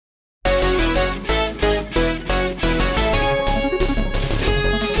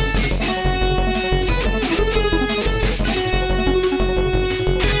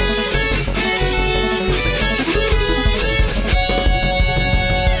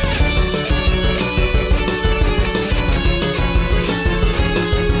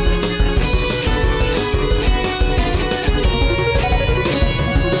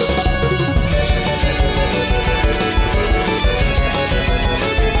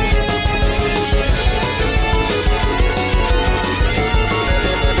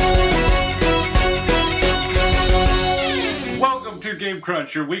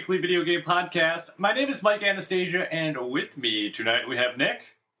Crunch, your weekly video game podcast. My name is Mike Anastasia, and with me tonight we have Nick.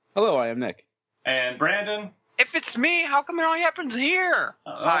 Hello, I am Nick. And Brandon. If it's me, how come it only happens here?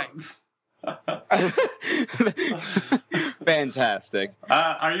 Hi. Fantastic.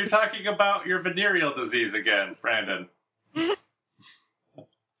 Are you talking about your venereal disease again, Brandon?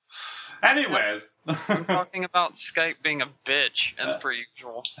 Anyways. I'm talking about Skype being a bitch, as per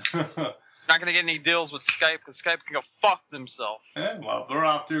usual. Not going to get any deals with Skype, because Skype can go fuck themselves. Yeah, well, we're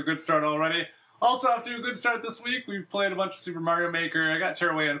off to a good start already. Also off to a good start this week. We've played a bunch of Super Mario Maker. I got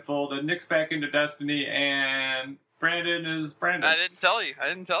Tearaway Unfolded. Nick's back into Destiny, and Brandon is Brandon. I didn't tell you.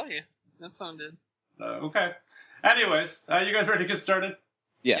 That someone did. Okay. Anyways, you guys ready to get started?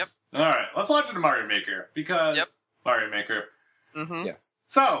 Yes. Yep. Alright, let's launch into Mario Maker, because... Yep. Mario Maker. Mm-hmm. Yes.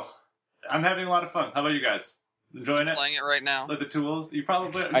 So, I'm having a lot of fun. How about you guys? Enjoying it? Playing it right now. With the tools? You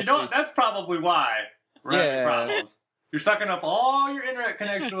probably... Actually, you know what? That's probably why we're having problems. You're sucking up all your internet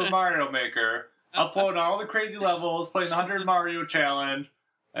connection with Mario Maker, uploading all the crazy levels, playing the 100 Mario Challenge,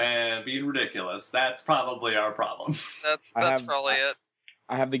 and being ridiculous. That's probably our problem. That's probably it.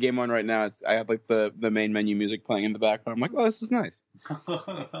 I have the game on right now. I have like the main menu music playing in the background. I'm like, oh, this is nice.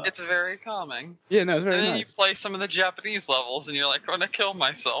 It's very calming. Yeah, no, it's very And then nice. you play some of the Japanese levels, and you're like, I'm going to kill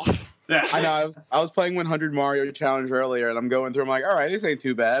myself. Yeah. I know. I was playing 100 Mario Challenge earlier, and I'm going through. I'm like, all right, this ain't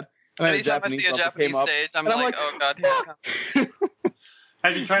too bad. And then Anytime I see a level Japanese came up, stage, I'm and like, oh god, here it comes.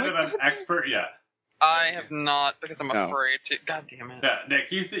 Have you tried it on expert yet? I have not, because I'm No. afraid to. God damn it. Yeah,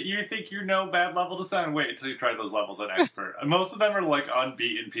 Nick, you think you know bad level design? Wait until you try those levels on expert. And most of them are like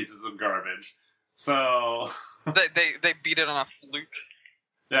unbeaten pieces of garbage. So They beat it on a fluke.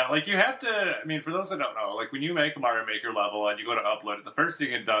 yeah, like you have to. I mean, for those that don't know, like when you make a Mario Maker level and you go to upload it, the first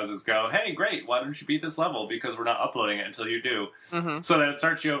thing it does is go, "Hey, great! Why don't you beat this level? Because we're not uploading it until you do." Mm-hmm. So then it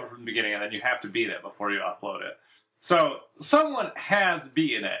starts you over from the beginning, and then you have to beat it before you upload it. So someone has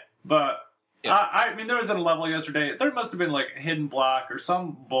beaten it, but. Yeah. I mean, there was a level yesterday. There must have been like a hidden block or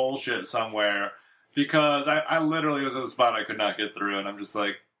some bullshit somewhere because I literally was in a spot I could not get through, and I'm just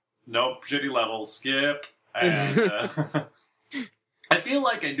like, nope, shitty level, skip. And I feel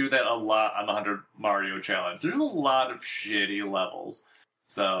like I do that a lot on the 100 Mario Challenge. There's a lot of shitty levels,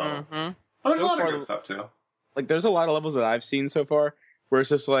 so but there's a lot of good stuff too. Like, there's a lot of levels that I've seen so far where it's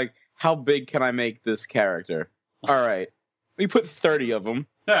just like, how big can I make this character? All right, we put 30 of them.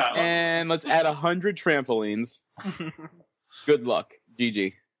 Yeah, And let's add 100 trampolines. Good luck.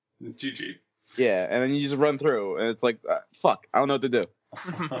 GG. GG. Yeah, and then you just run through, and it's like, fuck, I don't know what to do.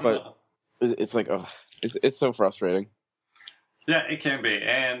 But it's like, oh, it's so frustrating. Yeah, it can be.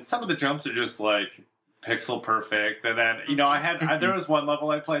 And some of the jumps are just like pixel perfect. And then, there was one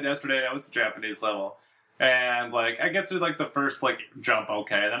level I played yesterday, that was a Japanese level. And like, I get through like the first like jump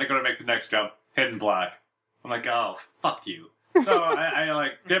okay, and then I go to make the next jump, hidden block. I'm like, oh, fuck you. So I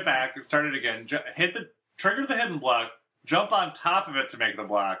like get back and start it again, trigger the hidden block, jump on top of it to make the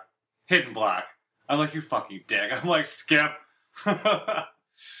block, hidden block. I'm like, you fucking dick. I'm like, skip.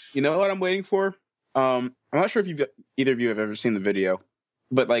 You know what I'm waiting for? I'm not sure if either of you have ever seen the video,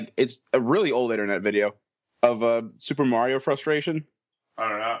 but like, it's a really old internet video of Super Mario Frustration. I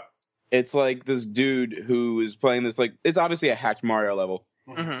don't know. It's like this dude who is playing this, like, it's obviously a hacked Mario level.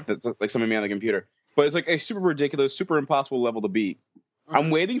 Mm-hmm. That's like somebody made on the computer. But it's like a super ridiculous, super impossible level to beat. Mm-hmm.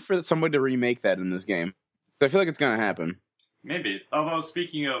 I'm waiting for somebody to remake that in this game. I feel like it's going to happen. Maybe. Although,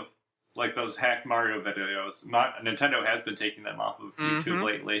 speaking of like those hacked Mario videos, Nintendo has been taking them off of YouTube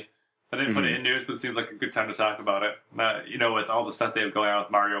lately. I didn't put it in news, but it seems like a good time to talk about it. With all the stuff they have going on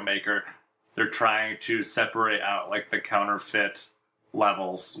with Mario Maker, they're trying to separate out like the counterfeit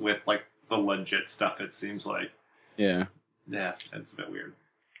levels with like the legit stuff, it seems like. Yeah. Yeah, it's a bit weird.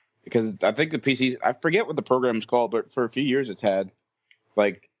 Because I think the PCs, I forget what the program's called, but for a few years it's had,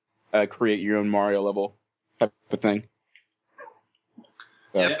 like, create your own Mario level type of thing.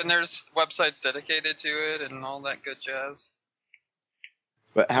 So. Yep, and there's websites dedicated to it and all that good jazz.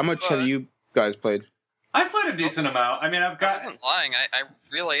 But how much have you guys played? I've played a decent amount. I mean, I wasn't lying. I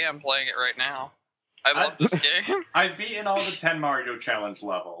really am playing it right now. I love this game. I've beaten all the 10 Mario Challenge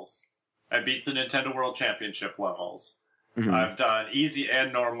levels. I beat the Nintendo World Championship levels. Mm-hmm. I've done easy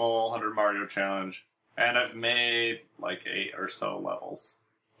and normal 100 Mario Challenge, and I've made like 8 or so levels.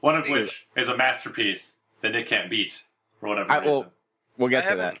 One of which is a masterpiece that Nick can't beat for whatever reason. We'll get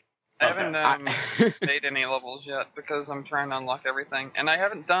to that. I haven't made any levels yet because I'm trying to unlock everything. And I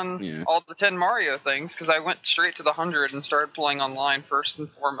haven't done all the 10 Mario things because I went straight to the 100 and started playing online first and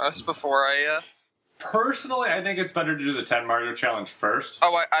foremost before I... Personally, I think it's better to do the 10 Mario Challenge first.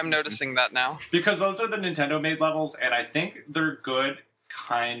 Oh, I'm noticing that now. Because those are the Nintendo-made levels, and I think they're good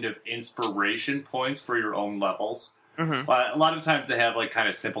kind of inspiration points for your own levels. Mm-hmm. A lot of times they have like kind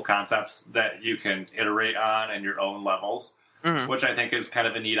of simple concepts that you can iterate on in your own levels, which I think is kind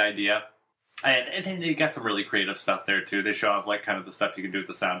of a neat idea. And then you got some really creative stuff there too. They show off like kind of the stuff you can do with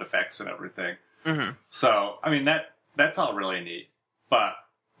the sound effects and everything. Mm-hmm. So I mean that's all really neat. But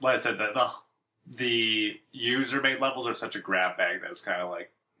like I said, the user made levels are such a grab bag that it's kind of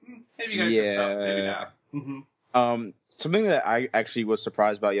like maybe you got good stuff, maybe not. Mm-hmm. Something that I actually was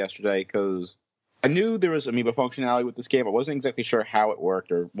surprised about yesterday, because I knew there was Amiibo functionality with this game. I wasn't exactly sure how it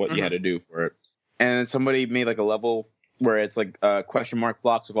worked or what you had to do for it. And somebody made like a level where it's like question mark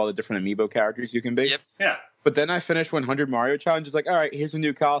blocks of all the different Amiibo characters you can be. Yep. Yeah. But then I finished 100 Mario Challenge. It's like, all right, here's a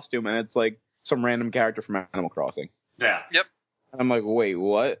new costume, and it's like some random character from Animal Crossing. Yeah. Yep. And I'm like, wait,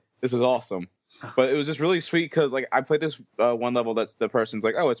 what? This is awesome. But it was just really sweet because like I played this one level that's the person's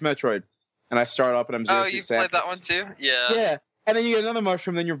like, oh, it's Metroid. And I start up and I'm Zero Suit Samus. Oh, you played that one too? Yeah. Yeah. And then you get another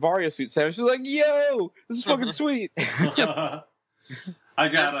mushroom, then you're Vario Suit Samus. You're like, yo, this is fucking sweet. I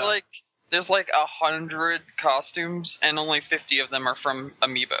got There's like 100 costumes, and only 50 of them are from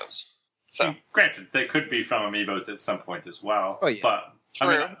Amiibos. So, granted, they could be from Amiibos at some point as well. Oh, yeah. But true.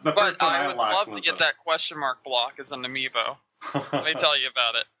 I mean, the first one I would unlocked love to get that question mark block as an Amiibo. Let me tell you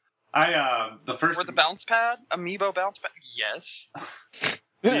about it. The first Or the bounce pad? Amiibo bounce pad? Yes.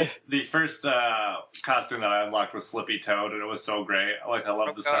 The first costume that I unlocked was Slippy Toad, and it was so great. Like, I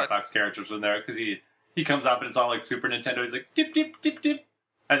love the Star Fox characters in there, because he comes up and it's all like Super Nintendo. He's like, dip, dip, dip, dip.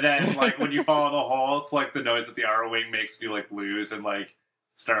 And then, like, when you fall in the hole, it's like the noise that the arrow wing makes if you, like, lose, and, like,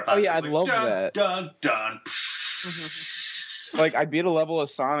 Star Fox Oh, yeah, is I like, love dun, that. Dun, dun, Like, I beat a level of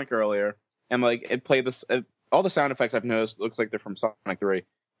Sonic earlier, and, like, it played this... all the sound effects I've noticed looks like they're from Sonic 3.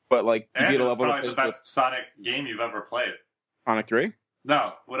 But, like, you and beat a level... probably the best Sonic game you've ever played. Sonic 3?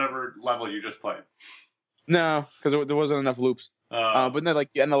 No, whatever level you just played. No, because there wasn't enough loops. But then, like,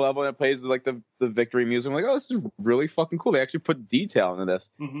 you end the level and it plays, like, the victory music. I'm like, oh, this is really fucking cool. They actually put detail into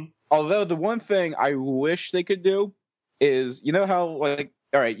this. Mm-hmm. Although, the one thing I wish they could do is, you know how, like,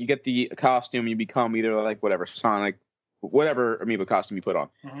 all right, you get the costume, you become either, like, whatever, Sonic, whatever Amiibo costume you put on.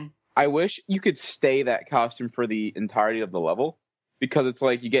 Mm-hmm. I wish you could stay that costume for the entirety of the level. Because it's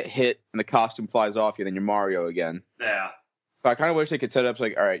like, you get hit and the costume flies off you, then you're Mario again. Yeah. So I kind of wish they could set up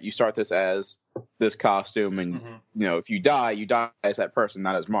like, all right, you start this as this costume, and you know, if you die as that person,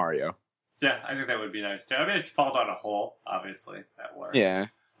 not as Mario. Yeah, I think that would be nice too. I mean, it fall down a hole, obviously, that works. Yeah.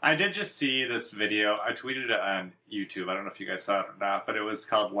 I did just see this video. I tweeted it on YouTube. I don't know if you guys saw it or not, but it was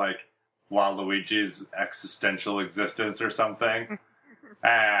called like Waluigi's Existential Existence or something.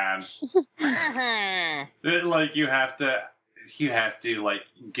 And like you have to like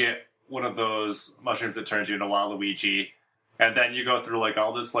get one of those mushrooms that turns you into Waluigi. And then you go through, like,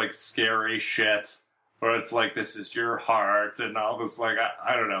 all this, like, scary shit, where it's like, this is your heart, and all this, like,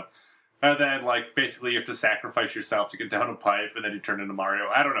 I don't know. And then, like, basically you have to sacrifice yourself to get down a pipe, and then you turn into Mario.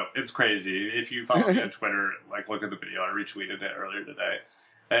 I don't know. It's crazy. If you follow me on Twitter, like, look at the video. I retweeted it earlier today.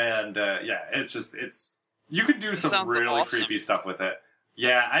 And, yeah, you can do some really creepy stuff with it.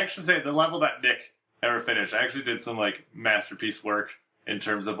 Yeah, I actually say the level that Nick ever finished, I actually did some, like, masterpiece work in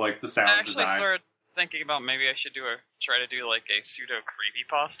terms of, like, the sound design. I started thinking about maybe I should try to do like a pseudo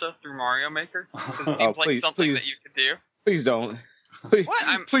creepypasta through Mario Maker. It seems like something that you could do. Please don't. Please,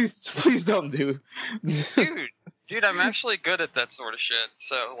 what? Please don't do. Dude, I'm actually good at that sort of shit.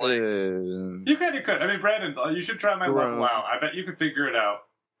 So like, you kind of could. I mean, Brandon, you should try my level out. I bet you could figure it out.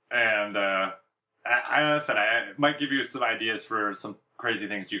 And I might give you some ideas for some crazy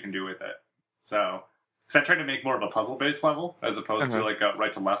things you can do with it. So, because I tried to make more of a puzzle-based level as opposed to like a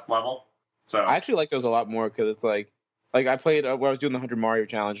right to left level. So I actually like those a lot more because it's like I played where I was doing the 100 Mario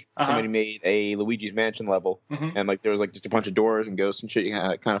challenge. Somebody made a Luigi's Mansion level, and like there was like just a bunch of doors and ghosts and shit. You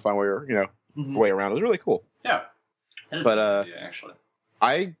kind of find where your way around. It was really cool. Yeah, but actually,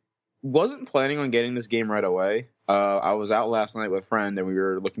 I wasn't planning on getting this game right away. I was out last night with a friend and we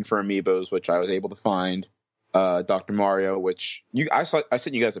were looking for Amiibos, which I was able to find. Dr. Mario, which I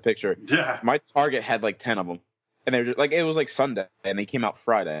sent you guys a picture. Yeah, my Target had like 10 of them, and they were just, like it was like Sunday, and they came out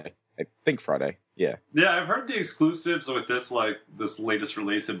Friday. I think Friday. Yeah. Yeah, I've heard the exclusives with this latest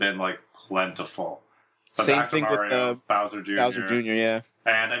release have been like plentiful. So Same Dr. thing Mario, with Bowser Jr. Bowser Jr. Yeah.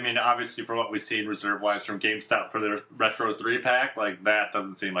 And I mean, obviously, from what we've seen reserve-wise from GameStop for their Retro 3-pack, like that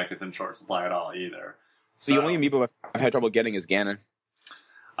doesn't seem like it's in short supply at all either. So, the only Amiibo I've had trouble getting is Ganon.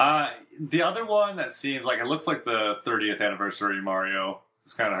 The other one that seems like it looks like the 30th anniversary Mario.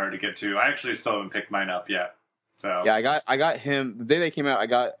 It's kind of hard to get to. I actually still haven't picked mine up yet. So yeah, I got him the day they came out. I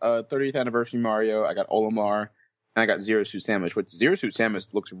got 30th anniversary Mario. I got Olimar, and I got Zero Suit Samus. Which Zero Suit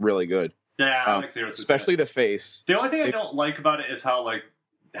Samus looks really good. Yeah, I like Zero Suit especially Samus. The face. The only thing I don't like about it is how it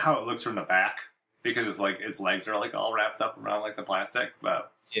looks from the back. because it's like its legs are like all wrapped up around like the plastic.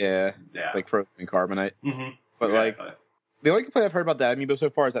 But yeah, like frozen in carbonite. Mm-hmm. But Exactly. like the only complaint I've heard about that Amiibo so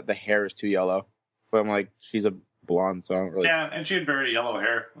far is that the hair is too yellow. But I'm like, she's a blonde, so I don't really. Yeah, and she had very yellow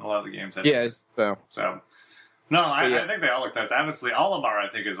hair in a lot of the games. Yeah, so. No, I think they all look nice. Honestly, Olimar I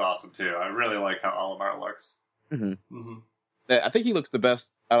think is awesome too. I really like how Olimar looks. I think he looks the best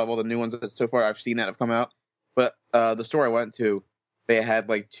out of all the new ones that so far I've seen that have come out. But the store I went to, they had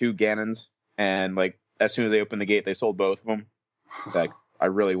like 2 Ganons, and like as soon as they opened the gate, they sold both of them. Like I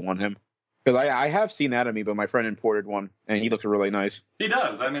really want him because I have seen that Amiibo. My friend imported one, and he looks really nice. He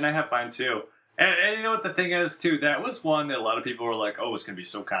does. I mean, I have mine too. And you know what the thing is too? That was one that a lot of people were like, "Oh, it's going to be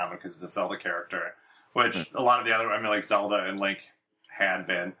so common because it's a Zelda character." Which a lot of the other, I mean, like Zelda and Link had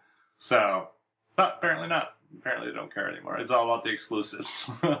been. So, but apparently not. Apparently they don't care anymore. It's all about the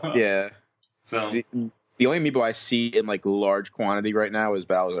exclusives. Yeah. So the only Amiibo I see in like large quantity right now is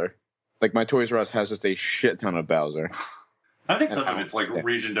Bowser. Like my Toys R Us has just a shit ton of Bowser. I think some of it's like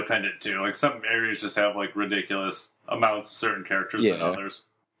region dependent too. Like some areas just have like ridiculous amounts of certain characters than others.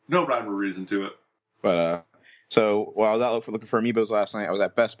 No rhyme or reason to it. But so while I was out looking for Amiibos last night, I was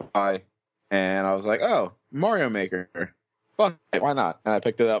at Best Buy. And I was like, oh, Mario Maker. Fuck it, why not? And I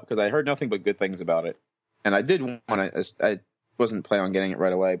picked it up because I heard nothing but good things about it. And I did want it. I wasn't planning on getting it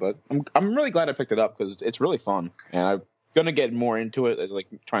right away, but I'm really glad I picked it up because it's really fun. And I'm going to get more into it, like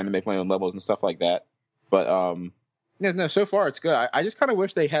trying to make my own levels and stuff like that. But no, so far it's good. I just kind of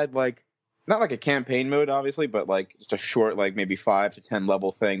wish they had like, not like a campaign mode, obviously, but like just a short, like maybe 5 to 10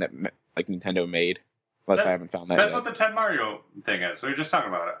 level thing that like Nintendo made. Unless I haven't found that That's yet. what the 10 Mario thing is. We were just talking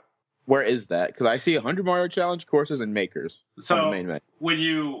about it. Where is that? Because I see 100 Mario Challenge courses and makers. So on the main menu.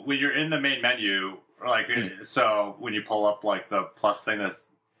 when you're in the main menu, like so when you pull up like the plus thing that's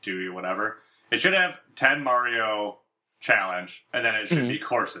do whatever, it should have 10 Mario Challenge, and then it should be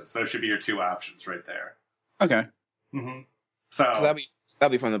courses. Those should be your 2 options right there. Okay. So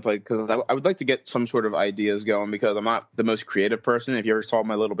that'd be fun to play because I would like to get some sort of ideas going because I'm not the most creative person. If you ever saw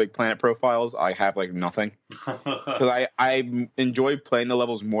my Little Big Planet profiles, I have like nothing. Because I enjoy playing the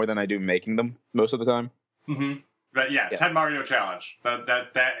levels more than I do making them most of the time. But yeah, 10 Mario Challenge.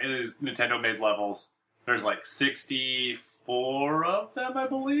 That is Nintendo made levels. There's like 64 of them, I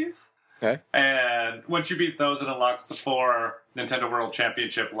believe. Okay. And once you beat those, it unlocks the 4 Nintendo World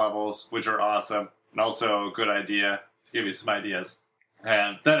Championship levels, which are awesome. And also a good idea to give you some ideas.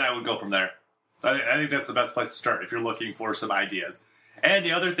 And then I would go from there. I think that's the best place to start if you're looking for some ideas. And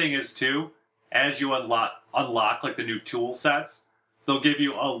the other thing is, too, as you unlock like the new tool sets, they'll give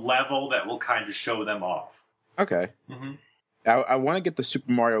you a level that will kind of show them off. Okay. I want to get the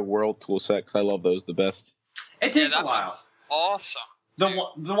Super Mario World tool set because I love those the best. It takes a while. Awesome.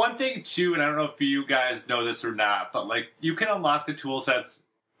 The one thing, too, and I don't know if you guys know this or not, but like you can unlock the tool sets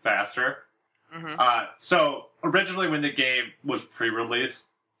faster. So originally when the game was pre-release,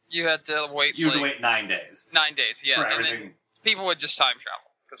 you had to wait. You had to wait 9 days. 9 days, yeah. For and everything. then people would just time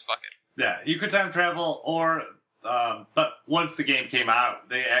travel because fuck it. Yeah, you could time travel, or but once the game came out,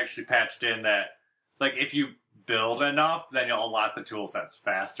 they actually patched in that like if you build enough, then you'll unlock the tool sets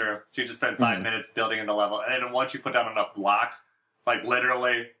faster. So you just spend 5 minutes building in the level, and then once you put down enough blocks, like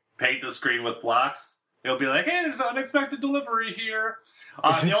literally paint the screen with blocks. It'll be like, hey, there's an unexpected delivery here.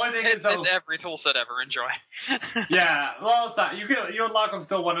 The only thing is, it's every tool set ever. Enjoy. Yeah, well, it's not. You unlock them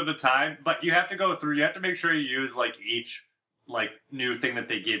still one at a time, but you have to go through. You have to make sure you use like each like new thing that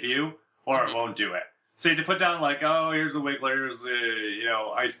they give you, or it won't do it. So you have to put down like, oh, here's a wiggler, here's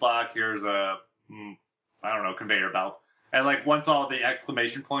a ice block, here's a I don't know, conveyor belt, and like once all the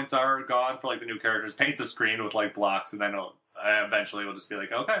exclamation points are gone for like the new characters, paint the screen with like blocks, and then eventually it'll just be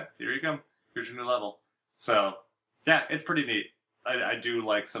like, okay, here you come, here's your new level. So, yeah, it's pretty neat. I do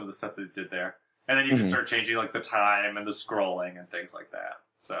like some of the stuff that they did there. And then you can start changing, like, the time and the scrolling and things like that.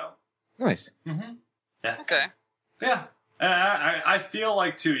 So. Nice. Yeah. Okay. Yeah. And I feel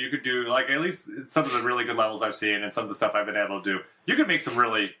like, too, you could do, like, at least some of the really good levels I've seen and some of the stuff I've been able to do, you could make some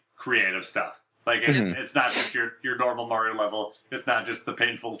really creative stuff. Like, it's not just your normal Mario level. It's not just the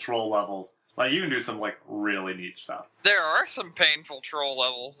painful troll levels. Like, you can do some, like, really neat stuff. There are some painful troll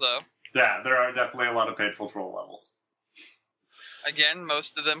levels, though. Yeah, there are definitely a lot of painful troll levels. Again,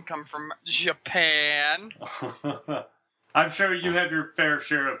 most of them come from Japan. I'm sure you have your fair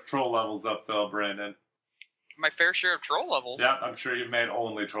share of troll levels up, though, Brandon. My fair share of troll levels? Yeah, I'm sure you've made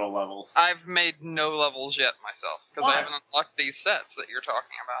only troll levels. I've made no levels yet myself, because I haven't unlocked these sets that you're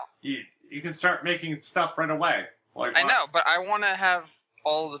talking about. You can start making stuff right away. Like, I know, but I want to have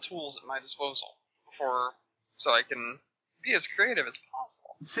all the tools at my disposal so I can be as creative as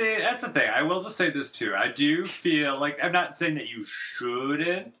possible. See, that's the thing. I will just say this too. I do feel like, I'm not saying that you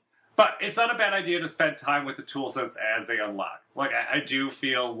shouldn't, But it's not a bad idea to spend time with the tool sets as they unlock. Like, I do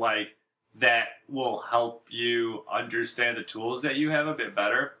feel like that will help you understand the tools that you have a bit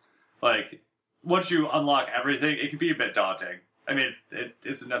better. Like, once you unlock everything, it can be a bit daunting. I mean, it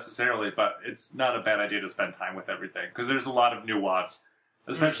isn't necessarily, but it's not a bad idea to spend time with everything. Because there's a lot of nuance,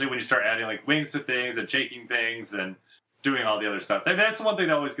 especially when you start adding, like, wings to things and shaking things and doing all the other stuff. And that's the one thing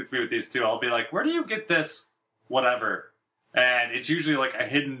that always gets me with these, too. I'll be like, where do you get this whatever? And it's usually, like, a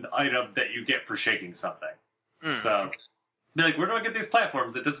hidden item that you get for shaking something. So, be like, where do I get these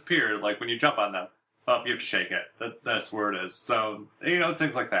platforms that disappear, like, when you jump on them? Oh, you have to shake it. That's where it is. So, it's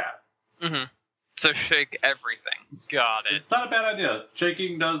things like that. Mm-hmm. So shake everything. Got it. It's not a bad idea.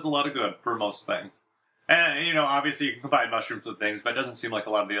 Shaking does a lot of good for most things. And, obviously you can combine mushrooms with things, but it doesn't seem like a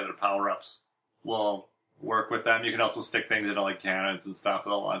lot of the other power-ups will work with them. You can also stick things into, like, cannons and stuff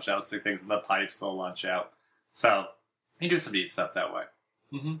that'll launch out. Stick things in the pipes, they'll launch out. So, you can do some neat stuff that way.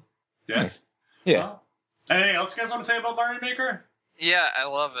 Mm-hmm. Yeah. Yeah. Well, anything else you guys want to say about Mario Maker? Yeah, I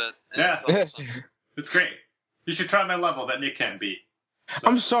love it. Yeah. It's awesome. It's great. You should try my level that Nick can't beat. So.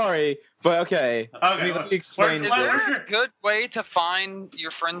 I'm sorry, but okay. Okay, Let me explain Is there a good way to find your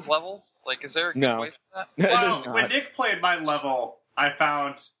friends' levels? Like, is there a good way for that? Well, when Nick played my level, I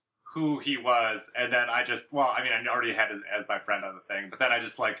found who he was, and then I already had as my friend on the thing, but then I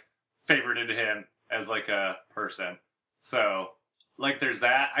just, like, favorited him as, like, a person. So, like, there's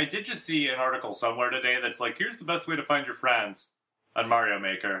that. I did just see an article somewhere today that's like, here's the best way to find your friends on Mario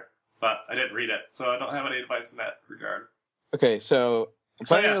Maker, but I didn't read it, so I don't have any advice in that regard. Okay, so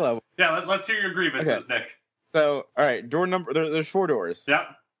playing your level. Yeah, let's hear your grievances, Nick. So, all right, door number. There's 4 doors. Yep.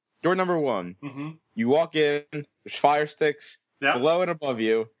 Door number 1. Mm-hmm. You walk in. There's fire sticks below and above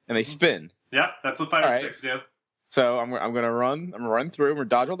you, and they spin. Yep, that's what fire sticks do. So I'm gonna run. I'm gonna run through. I'm gonna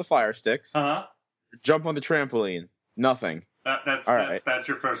dodge all the fire sticks. Jump on the trampoline. Nothing. That's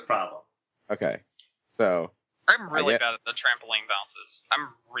your first problem. Okay. So I'm really bad at the trampoline bounces. I'm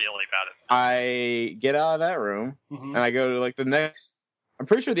really bad at them. I get out of that room and I go to like the next. I'm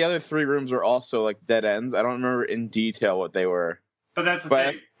pretty sure the other 3 rooms are also like dead ends. I don't remember in detail what they were. But that's the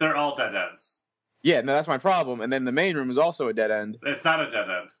thing. They're all dead ends. Yeah, no, that's my problem. And then the main room is also a dead end. It's not a dead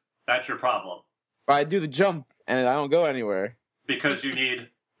end. That's your problem. But I do the jump and I don't go anywhere. Because you need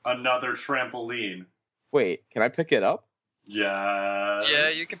another trampoline. Wait, can I pick it up? Yes. Yeah,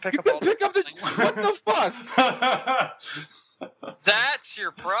 you can pick up all pick up the... What the fuck? That's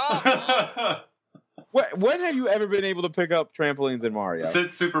your problem. When have you ever been able to pick up trampolines in Mario?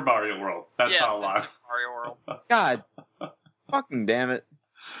 Since Super Mario World. That's how long. Super Mario World. God. Fucking damn it.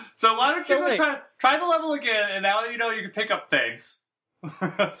 So why don't you try the level again, and now that you know you can pick up things.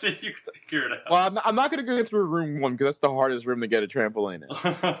 See if you can figure it out. Well, I'm not going to go through room 1, because that's the hardest room to get a trampoline in.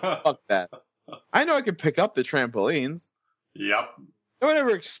 Fuck that. I know I can pick up the trampolines. Yep. No one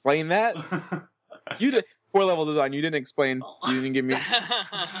ever explained that. You did. Poor level design. You didn't explain. You didn't give me.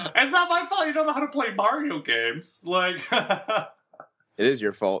 It's not my fault. You don't know how to play Mario games. Like. It is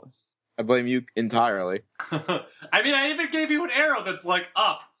your fault. I blame you entirely. I mean, I even gave you an arrow that's like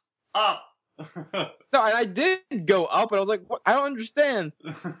up. No, I did go up, and I was like, what? I don't understand.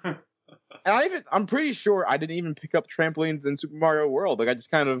 And I'm pretty sure I didn't even pick up trampolines in Super Mario World. Like, I just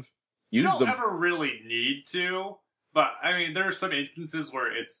kind of used them. You don't ever really need to, but I mean, there are some instances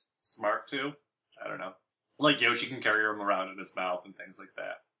where it's smart to. I don't know. Like Yoshi can carry him around in his mouth and things like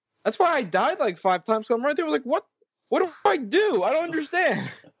that. That's why I died like 5 times. So I'm right there, like, what? What do I do? I don't understand.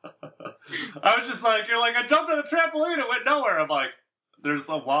 I was just like, you're like, I jumped on the trampoline, it went nowhere. I'm like, there's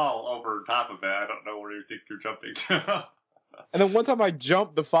a wall over top of it. I don't know where you think you're jumping to. And then one time I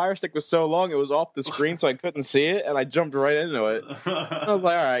jumped, the fire stick was so long it was off the screen, so I couldn't see it, and I jumped right into it. I was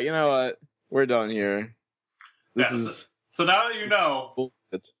like, all right, you know what? We're done here. So now that you know,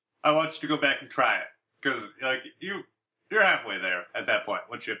 bullshit. I want you to go back and try it. Because like you're halfway there at that point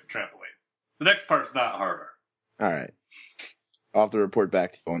once you have the trampoline. The next part's not harder. All right. I'll have to report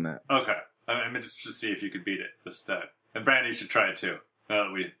back to you on that. Okay. I mean, just to see if you could beat it this time. And Brandon, you should try it too. Now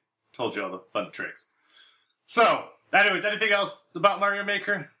that we told you all the fun tricks. So, anyways, anything else about Mario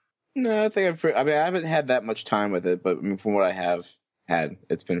Maker? No, I think I haven't had that much time with it, but I mean, from what I have had,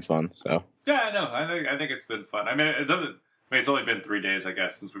 it's been fun. So yeah, I know. I think it's been fun. I mean, it doesn't. I mean, it's only been 3 days, I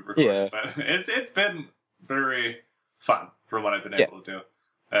guess, since we've recorded. Yeah. But it's been very fun for what I've been able to do.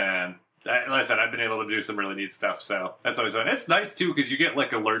 And like I said, I've been able to do some really neat stuff. So that's always fun. It's nice too because you get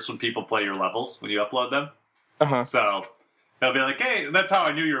like alerts when people play your levels when you upload them. So it'll be like, hey, that's how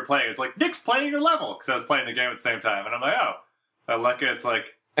I knew you were playing. It's like, Nick's playing your level because I was playing the game at the same time. And I'm like, oh. I look at it's like.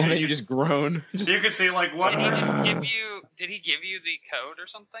 And then you just groan. You can see like one person. Did he give you the code or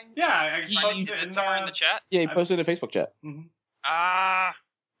something? Yeah, I posted it somewhere in the chat. Yeah, he posted it in the Facebook chat. Mm-hmm.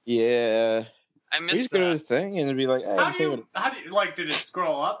 Yeah. I missed We just go to his thing and it'd be like, hey, how do you like? Did it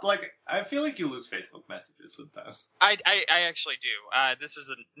scroll up? Like, I feel like you lose Facebook messages sometimes. I actually do. This is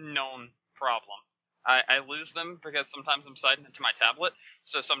a known problem. I lose them because sometimes I'm signed into my tablet,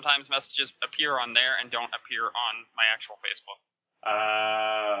 so sometimes messages appear on there and don't appear on my actual Facebook.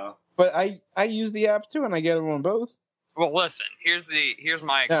 But I use the app too, and I get them on both. Well, listen. Here's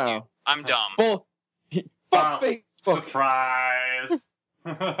my excuse. No. I'm dumb. Well, fuck Facebook. Surprise.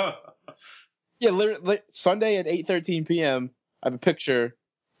 Yeah, literally, Sunday at 8:13 p.m. I have a picture,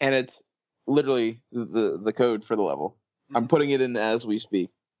 and it's literally the code for the level. I'm putting it in as we speak.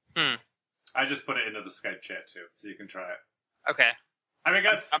 I just put it into the Skype chat too, so you can try it. Okay. I mean,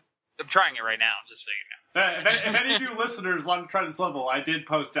 guys, I'm trying it right now, just so you know. If any of you listeners want to try this level, I did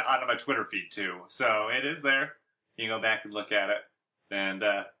post it onto my Twitter feed too, so it is there. You can go back and look at it, and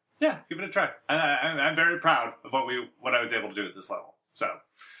yeah, give it a try. I'm very proud of what I was able to do at this level. So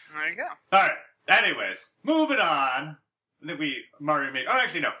there you go. All right. Anyways, moving on. I think Mario Maker. Oh,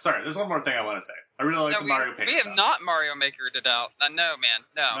 actually, no. Sorry. There's one more thing I want to say. I really like the Mario Paint. We have not Mario Makered it out. No, man.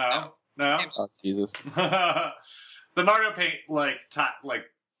 No. Oh, Jesus. The Mario Paint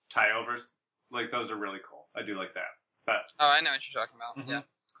tie overs, like those are really cool. I do like that. But I know what you're talking about. Mm-hmm. Yeah.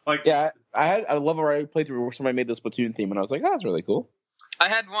 Like I had a level where I played through where somebody made the Splatoon theme, and I was like, oh, that's really cool. I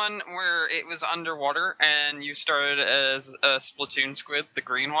had one where it was underwater, and you started as a Splatoon squid, the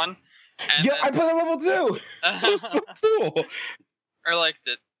green one. And I played that level too. It was so cool. I liked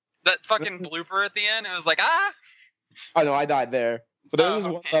it. That fucking blooper at the end, it was like, ah! Oh no, I died there. But there was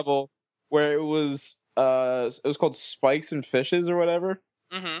one level where it was called Spikes and Fishes or whatever.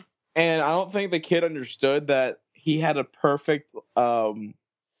 Mm-hmm. And I don't think the kid understood that he had a perfect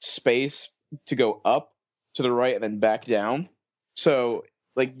space to go up, to the right, and then back down. So,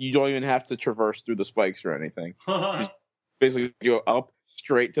 like, you don't even have to traverse through the spikes or anything. Just basically go up,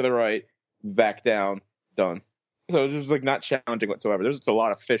 straight to the right, back down, done. So it's just, like, not challenging whatsoever. There's just a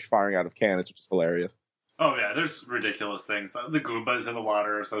lot of fish firing out of cannons, which is hilarious. Oh, yeah, there's ridiculous things. The Goombas in the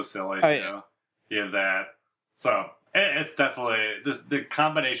water are so silly, know? You have that. So, it's definitely... The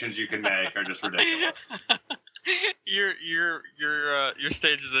combinations you can make are just ridiculous. Your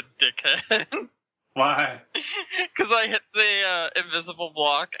stage is a dickhead. Why? Because I hit the invisible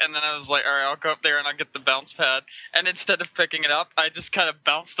block, and then I was like, alright, I'll go up there and I'll get the bounce pad. And instead of picking it up, I just kind of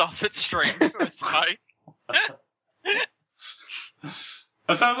bounced off it straight into a spike.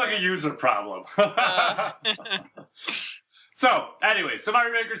 That sounds like a user problem. So, anyway,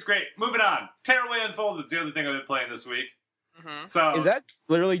 Mario Maker's great. Moving on. Tearaway Unfolded is the other thing I've been playing this week. Mm-hmm. So, is that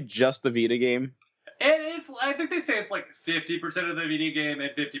literally just the Vita game? It is. I think they say it's like 50% of the Vita game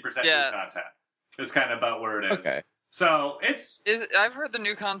and 50% new content. It's kind of about where it is. Okay. So I've heard the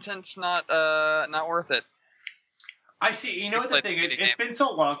new content's not worth it. I see. You know what the thing is? It's been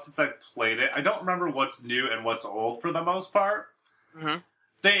so long since I've played it. I don't remember what's new and what's old for the most part. Mm-hmm.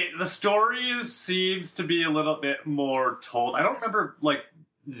 The story seems to be a little bit more told. I don't remember like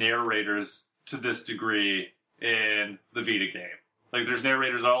narrators to this degree in the Vita game. Like there's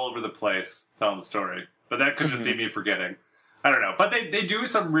narrators all over the place telling the story, but that could just be me forgetting. I don't know. But they do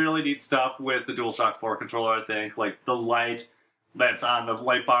some really neat stuff with the DualShock 4 controller, I think. Like, the light that's on the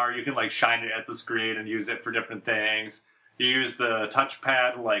light bar, you can, like, shine it at the screen and use it for different things. You use the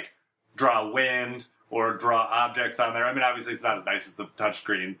touchpad to, like, draw wind or draw objects on there. I mean, obviously it's not as nice as the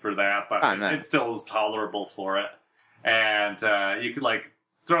touchscreen for that, but it still is tolerable for it. And you could, like,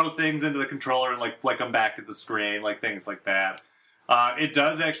 throw things into the controller and, like, flick them back at the screen, like, things like that. It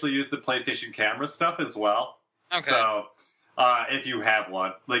does actually use the PlayStation camera stuff as well. Okay. So... if you have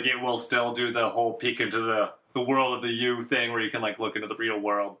one, like it will still do the whole peek into the world of the you thing where you can like look into the real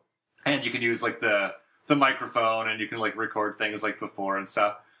world, and you can use like the microphone and you can like record things like before and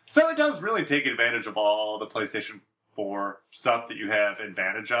stuff. So it does really take advantage of all the PlayStation 4 stuff that you have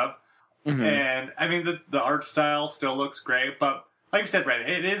advantage of. Mm-hmm. And I mean the art style still looks great, but like you said, Brad,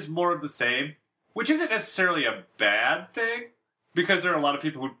 it is more of the same, which isn't necessarily a bad thing because there are a lot of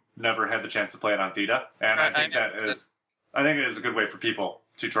people who never had the chance to play it on Vita, and I think I think it is a good way for people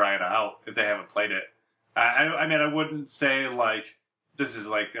to try it out if they haven't played it. I mean, I wouldn't say, like, this is,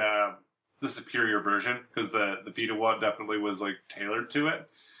 like, the superior version, because the Vita one definitely was, like, tailored to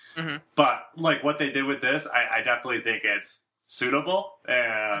it. Mm-hmm. But, like, what they did with this, I definitely think it's suitable,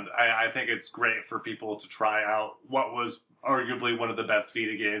 and I think it's great for people to try out what was arguably one of the best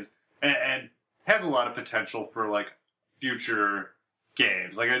Vita games, and has a lot of potential for, like, future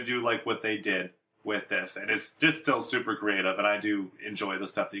games. Like, I do like what they did with this, and it's just still super creative, and I do enjoy the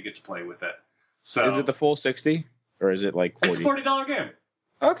stuff that you get to play with it. So, is it the full 60, or is it like 40? It's a $40 game.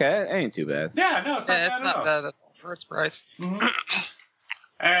 Okay, that ain't too bad. Yeah, no, it's not bad at all for its price. Mm-hmm.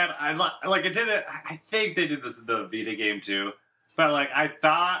 And I did it. I think they did this in the Vita game too. But like, I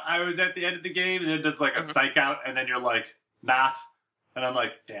thought I was at the end of the game, and then there's like a psych out, and then you're like, not. And I'm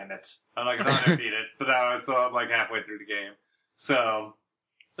like, damn it. I'm like, I thought I beat it, but now I'm like halfway through the game. So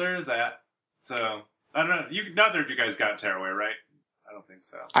there's that. So I don't know. Neither of you guys got Tearaway, right? I don't think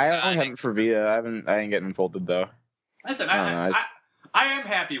so. I don't have it for Vita. I ain't getting Unfolded though. Listen, I am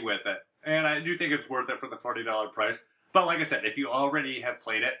happy with it, and I do think it's worth it for the $40 price. But like I said, if you already have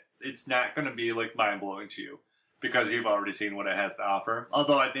played it, it's not going to be like mind blowing to you because you've already seen what it has to offer.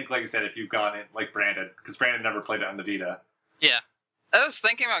 Although I think, like I said, if you've gone in like Brandon, because Brandon never played it on the Vita. Yeah. I was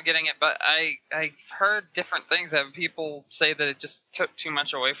thinking about getting it, but I heard different things that people say that it just took too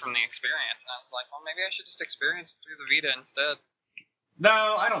much away from the experience. And I was like, well, maybe I should just experience it through the Vita instead.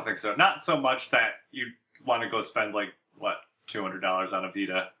 No, I don't think so. Not so much that you want to go spend like, what, $200 on a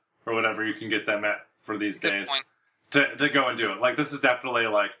Vita or whatever you can get them at for these days to go and do it. Like, this is definitely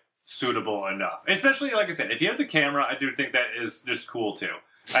like suitable enough. Especially, like I said, if you have the camera, I do think that is just cool too.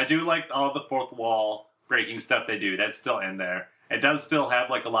 I do like all the fourth wall breaking stuff they do. That's still in there. It does still have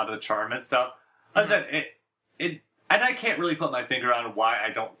like a lot of the charm and stuff. Like I said, and I can't really put my finger on why I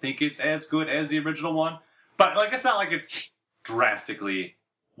don't think it's as good as the original one. But like, it's not like it's drastically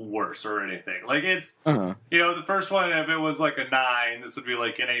worse or anything. Like it's, the first one, if it was like a 9, this would be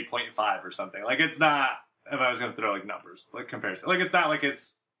like an 8.5 or something. Like it's not, if I was going to throw like numbers, like comparison, like it's not like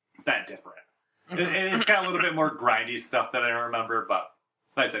it's that different. It's got a little bit more grindy stuff that I remember, but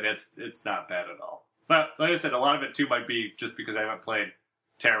like I said, it's not bad at all. But like I said, a lot of it too might be just because I haven't played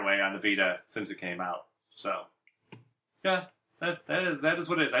Tearaway on the Vita since it came out. So yeah, that is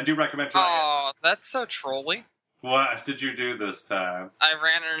what it is. I do recommend trying it. Oh, that's so trolly. What did you do this time? I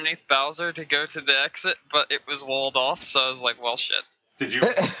ran underneath Bowser to go to the exit, but it was walled off, so I was like, well, shit.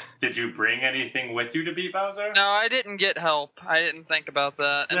 Did you bring anything with you to beat Bowser? No, I didn't get help. I didn't think about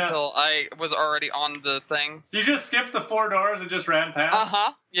that until I was already on the thing. You just skipped the 4 doors and just ran past?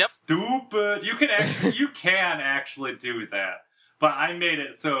 Uh-huh, yep. Stupid. You can actually do that. But I made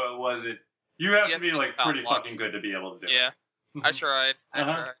it so it wasn't... You have to be like pretty fucking good to be able to do it. Yeah, I tried.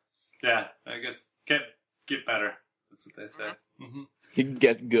 Yeah, I guess get better. That's what they say. Mm-hmm. You can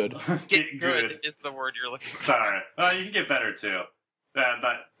get good. Get good is the word you're looking for. Sorry. You can get better too. But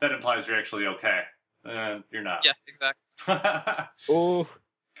that implies you're actually okay. You're not. Yeah, exactly. Oh.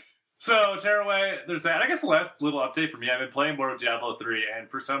 So, Tearaway, there's that. I guess the last little update for me, I've been playing more of Diablo 3, and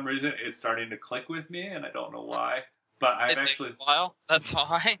for some reason, it's starting to click with me, and I don't know why. But I've actually... It takes a while. That's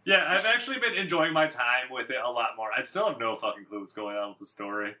why. Yeah, I've actually been enjoying my time with it a lot more. I still have no fucking clue what's going on with the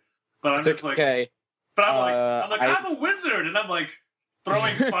story. But I'm just like... Okay. But I'm a wizard, and I'm like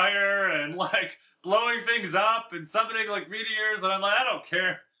throwing fire and like blowing things up and summoning like meteors, and I'm like, I don't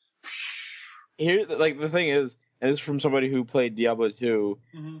care. Here, like the thing is, and this is from somebody who played Diablo 2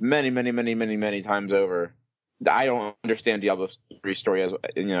 many times over. I don't understand Diablo 3 story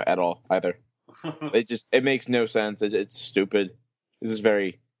at all either. It makes no sense. It's stupid. This is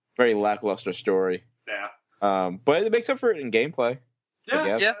very very lackluster story. Yeah. But it makes up for it in gameplay.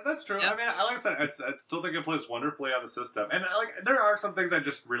 Yeah, that's true. Yeah. I mean, like I said, I still think it plays wonderfully on the system. And, like, there are some things I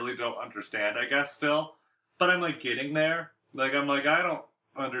just really don't understand, I guess, still. But I'm, like, getting there. Like, I'm like, I don't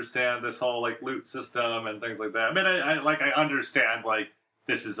understand this whole, like, loot system and things like that. I mean, I understand, like,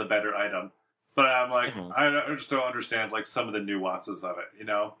 this is a better item. But I'm like, I just don't understand, like, some of the nuances of it, you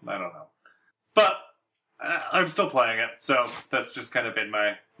know? I don't know. But I'm still playing it. So that's just kind of been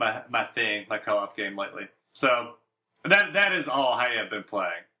my thing, my co-op game lately. So... That is all I have been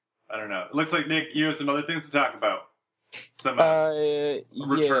playing. I don't know. It looks like, Nick, you have some other things to talk about. Some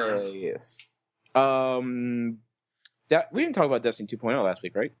returns. Yes. We didn't talk about Destiny 2.0 last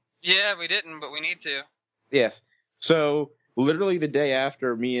week, right? Yeah, we didn't, but we need to. Yes. So, literally the day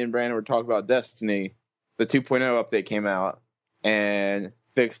after me and Brandon were talking about Destiny, the 2.0 update came out and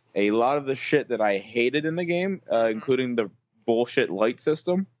fixed a lot of the shit that I hated in the game, including the bullshit light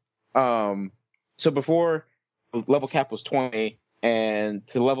system. So before... level cap was 20, and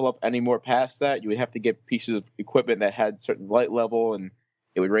to level up any more past that, you would have to get pieces of equipment that had certain light level, and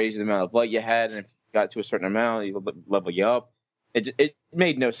it would raise the amount of light you had, and if you got to a certain amount, it would level you up. It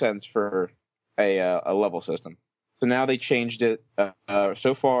made no sense for a level system. So now they changed it.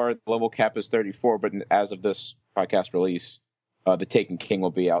 So far, the level cap is 34, but as of this podcast release, the Taken King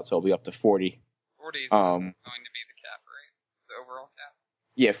will be out, so it'll be up to 40. 40 is going to be the cap, right? The overall cap?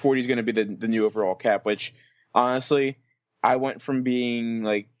 Yeah, 40 is going to be the new overall cap, which... honestly, I went from being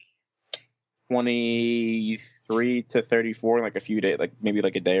like 23 to 34 in like a few days, like maybe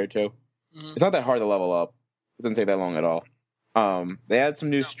like a day or two. Mm-hmm. It's not that hard to level up. It doesn't take that long at all. They had some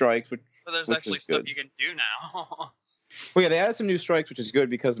new strikes, which there's which actually is stuff good. you can do now. Well, yeah, they added some new strikes, which is good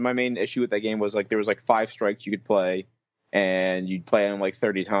because my main issue with that game was like there was like 5 strikes you could play, and you'd play them like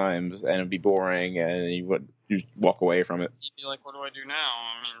 30 times, and it'd be boring, and you'd walk away from it. You'd be like, "What do I do now?"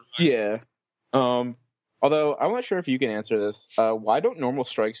 Yeah. Although I'm not sure if you can answer this. Why don't normal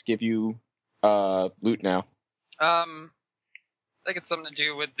strikes give you loot now? I think it's something to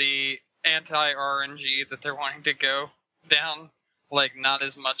do with the anti-RNG that they're wanting to go down, like not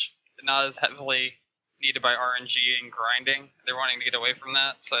as heavily needed by RNG and grinding. They're wanting to get away from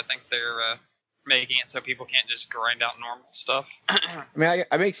that, so I think they're making it so people can't just grind out normal stuff. I mean,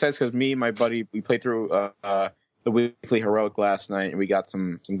 I make sense because me and my buddy, we played through the weekly heroic last night, and we got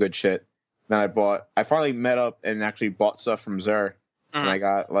some good shit. Then I finally met up and actually bought stuff from Zer, and I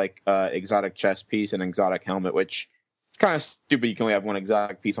got like exotic chest piece and exotic helmet, which it's kind of stupid. You can only have one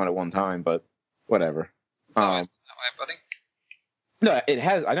exotic piece on at one time, but whatever. That way, buddy. No, it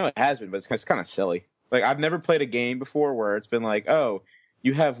has. I know it has been, but it's kind of silly. Like, I've never played a game before where it's been like, oh,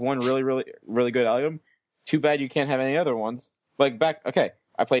 you have one really, really, really good item. Too bad you can't have any other ones. Like,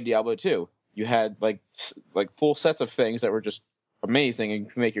 I played Diablo 2. You had, like full sets of things that were just amazing and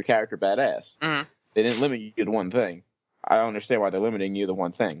could make your character badass. Mm-hmm. They didn't limit you to one thing. I don't understand why they're limiting you to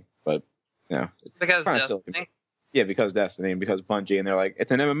one thing, but, it's because kind of silly. Yeah, because Destiny and because Bungie, and they're like,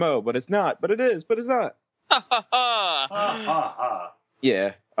 it's an MMO, but it's not. But it is, but it's not. Ha ha ha!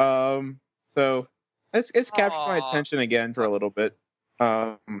 Yeah. So... It's captured my attention again for a little bit.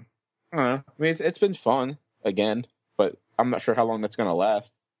 I don't know. I mean, it's been fun again, but I'm not sure how long that's going to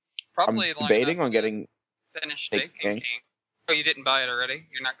last. Probably I'm debating on getting finished Taken King. Oh, you didn't buy it already?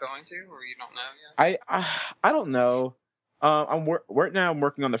 You're not going to, or you don't know yet? I don't know. I'm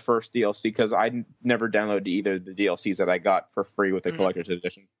working on the first DLC because I never downloaded either of the DLCs that I got for free with the collector's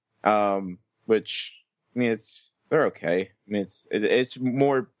edition. Which I mean, they're okay. I mean, it's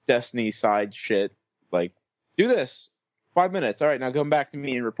more Destiny side shit. Like, do this, 5 minutes. All right, now come back to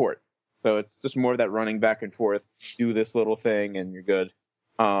me and report. So it's just more of that running back and forth. Do this little thing, and you're good.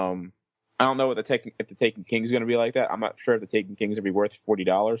 I don't know if the Taken King is going to be like that. I'm not sure if the Taken King is going to be worth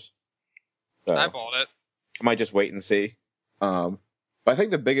 $40. So I bought it. I might just wait and see. But I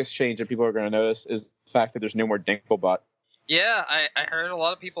think the biggest change that people are going to notice is the fact that there's no more Dinklebot. Yeah, I heard a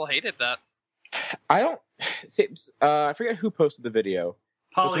lot of people hated that. I forget who posted the video.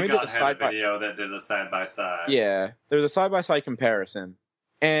 Polygon had a video that did a side-by-side. Yeah, there's a side-by-side comparison.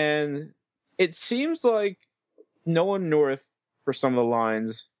 And it seems like Nolan North, for some of the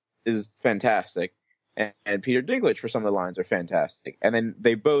lines, is fantastic. And Peter Dinklage, for some of the lines, are fantastic. And then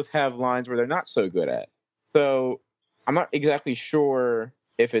they both have lines where they're not so good at. So I'm not exactly sure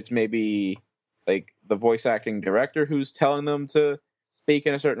if it's maybe like the voice acting director who's telling them to speak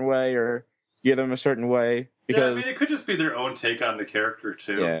in a certain way or give them a certain way. Because, yeah, I mean, it could just be their own take on the character,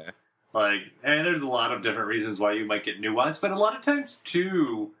 too. Yeah. Like, and there's a lot of different reasons why you might get nuance, but a lot of times,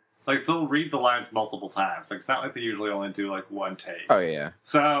 too, like, they'll read the lines multiple times. Like, it's not like they usually only do, like, one take. Oh, yeah.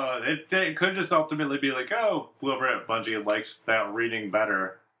 So, it could just ultimately be like, oh, whoever at Bungie liked that reading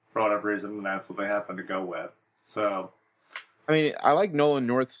better for whatever reason, and that's what they happen to go with. So... I mean, I like Nolan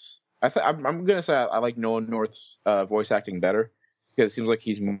North's... I'm going to say I like Nolan North's voice acting better, because it seems like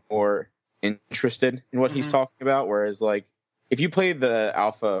he's more interested in what he's talking about, whereas, like, if you played the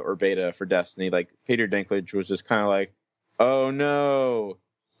alpha or beta for Destiny, like, Peter Dinklage was just kind of like, oh no,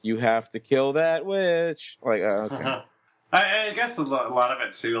 you have to kill that witch. Like, okay. I guess a lot of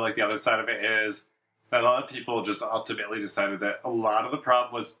it, too, like, the other side of it is that a lot of people just ultimately decided that a lot of the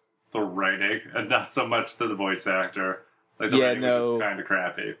problem was the writing, and not so much the voice actor. Like, the writing was just kind of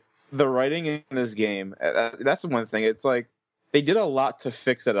crappy. The writing in this game, that's the one thing. It's like, they did a lot to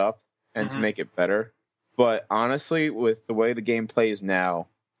fix it up and to make it better. But honestly, with the way the game plays now,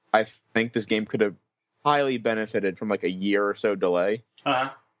 I think this game could have highly benefited from like a year or so delay.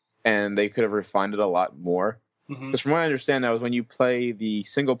 And they could have refined it a lot more. Because from what I understand now is when you play the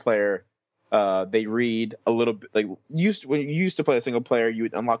single player, they read a little bit like when you used to play the single player, you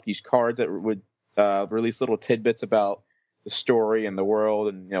would unlock these cards that would release little tidbits about the story and the world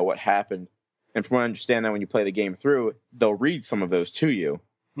and what happened. And from what I understand now, when you play the game through, they'll read some of those to you.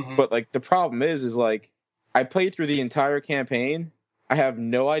 But like the problem is like I played through the entire campaign. I have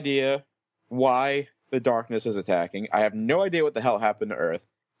no idea why the darkness is attacking. I have no idea what the hell happened to Earth.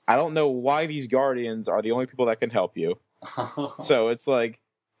 I don't know why these guardians are the only people that can help you. So it's like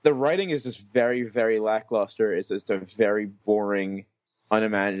the writing is just very, very lackluster. It's just a very boring,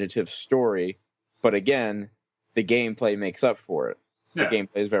 unimaginative story. But again, the gameplay makes up for it. Yeah. The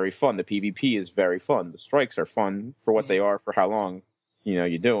gameplay is very fun. The PvP is very fun. The strikes are fun for what they are, for how long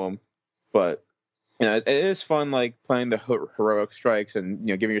you do them. But it is fun, like playing the heroic strikes and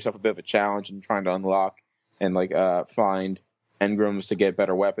giving yourself a bit of a challenge and trying to unlock and like find engrams to get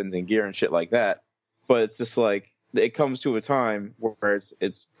better weapons and gear and shit like that. But it's just like it comes to a time where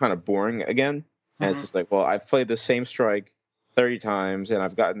it's kind of boring again, and it's just like, well, I've played the same strike 30 times and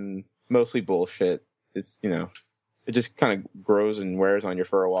I've gotten mostly bullshit. It's it just kind of grows and wears on you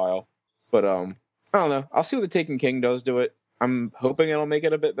for a while. But I don't know. I'll see what the Taken King does to it. I'm hoping it'll make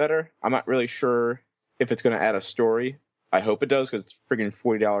it a bit better. I'm not really sure if it's going to add a story. I hope it does because it's a freaking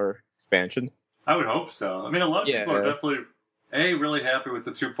 $40 expansion. I would hope so. I mean, a lot of people are definitely, A, really happy with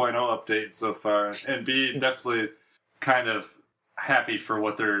the 2.0 update so far, and B, definitely kind of happy for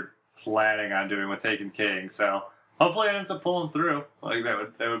what they're planning on doing with Taken King. So hopefully it ends up pulling through. Like,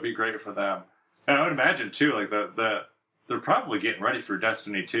 that would be great for them. And I would imagine, too, like, they're probably getting ready for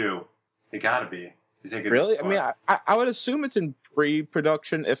Destiny 2. They gotta be. You think it's really? I mean, I would assume it's in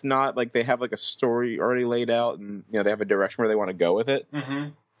pre-production. If not, like they have like a story already laid out, and they have a direction where they want to go with it. Mm-hmm.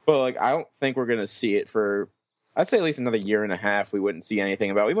 But like, I don't think we're gonna see it for. I'd say at least another year and a half. We wouldn't see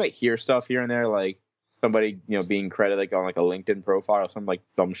anything about. We might hear stuff here and there, like somebody being credited like on like a LinkedIn profile or something like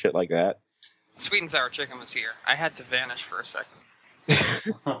dumb shit like that. Sweet and Sour Chicken was here. I had to vanish for a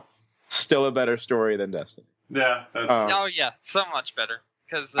second. Still a better story than Destiny. Yeah. That's oh yeah, so much better.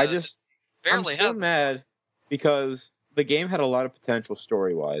 Because I'm so mad because the game had a lot of potential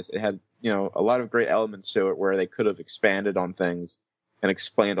story-wise. It had, a lot of great elements to it where they could have expanded on things and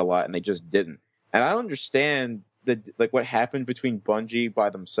explained a lot, and they just didn't. And I don't understand what happened between Bungie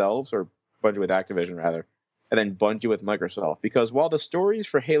by themselves, or Bungie with Activision rather, and then Bungie with Microsoft. Because while the stories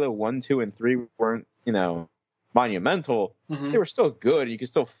for Halo 1, 2, and 3 weren't, monumental, they were still good. You could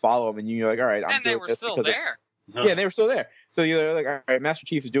still follow them, and you're like, all right, I'm doing this because there. Yeah, they were still there. So you're like, all right, Master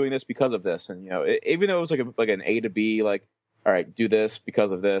Chief is doing this because of this, and even though it was like an A to B, like, all right, do this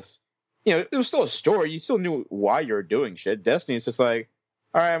because of this. It was still a story. You still knew why you were doing shit. Destiny is just like,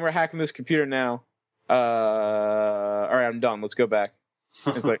 all right, we're hacking this computer now. All right, I'm done. Let's go back.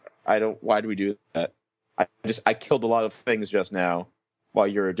 It's like, why do we do that? I killed a lot of things just now while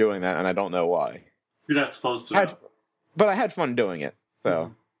you were doing that, and I don't know why. You're not supposed to. But I had fun doing it.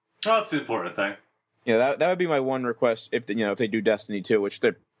 So that's the important thing. That would be my one request if they do Destiny 2, which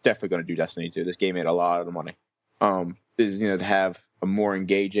they're definitely going to do Destiny 2. This game made a lot of money. Is to have a more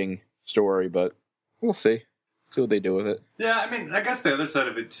engaging story, but we'll see. See what they do with it. Yeah, I mean, I guess the other side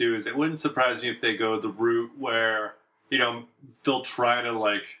of it too is it wouldn't surprise me if they go the route where they'll try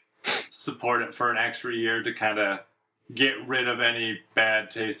to support it for an extra year to kind of get rid of any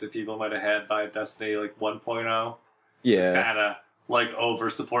bad taste that people might have had by Destiny 1.0. Yeah, just kind of over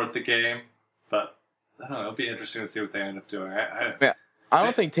support the game, but. I don't know. It'll be interesting to see what they end up doing. I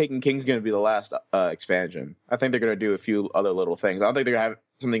don't think Taken King's going to be the last expansion. I think they're going to do a few other little things. I don't think they're going to have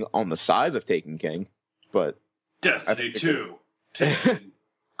something on the size of Taken King, but Destiny 2, Taken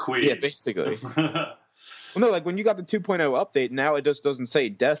Queen. Yeah, basically. Well, no, when you got the 2.0 update, now it just doesn't say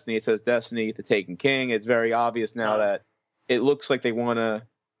Destiny. It says Destiny, the Taken King. It's very obvious now that it looks like they want to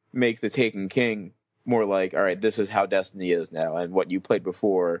make the Taken King more like, all right, this is how Destiny is now, and what you played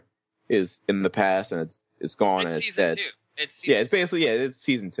before is in the past, and it's gone, and it's dead. It's basically it's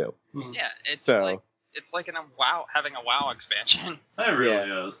season 2. Yeah, it's like having a WoW expansion. It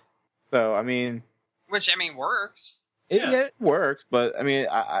really is. So I mean, which works. It works, but I mean,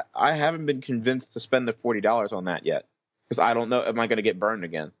 I haven't been convinced to spend the $40 on that yet because I don't know. Am I going to get burned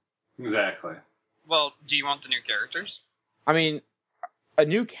again? Exactly. Well, do you want the new characters? I mean,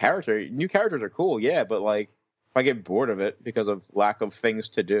 new characters are cool, yeah, but if I get bored of it because of lack of things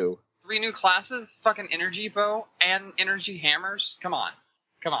to do. 3 new classes, fucking energy bow and energy hammers. Come on.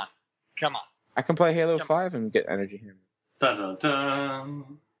 I can play Halo 5 and get energy hammers. Dun dun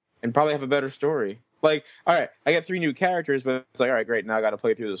dun. And probably have a better story. All right, I got 3 new characters, but it's all right, great. Now I got to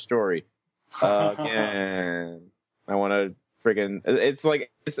play through the story again. I want to freaking.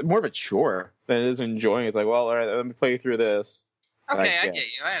 It's more of a chore than it is enjoying. It's well, all right, let me play through this. Okay, I get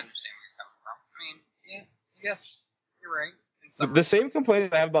you. I understand where you're coming from. I mean, yeah, I guess you're right. The same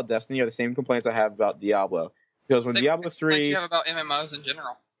complaints I have about Destiny are the same complaints I have about Diablo. Because when Diablo 3... you have about MMOs in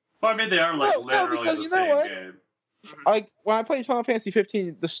general. Well, I mean, they are literally the same game. When I played Final Fantasy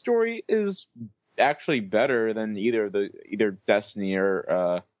 15, the story is actually better than either Destiny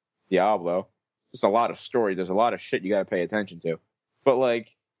or Diablo. Just a lot of story. There's a lot of shit you gotta pay attention to. But,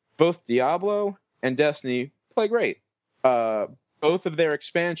 both Diablo and Destiny play great. Both of their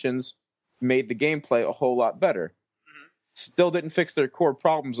expansions made the gameplay a whole lot better. Still didn't fix their core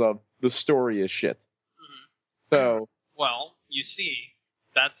problems of the story is shit. So, well, you see,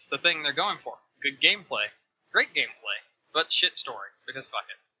 that's the thing they're going for. Good gameplay, great gameplay, but shit story because fuck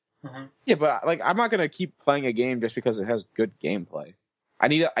it. Yeah, but I'm not gonna keep playing a game just because it has good gameplay. I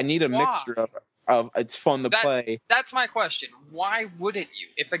need a mixture of. it's fun to play. That's my question. Why wouldn't you?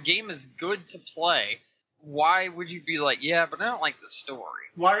 If a game is good to play, why would you be like, yeah, but I don't like the story?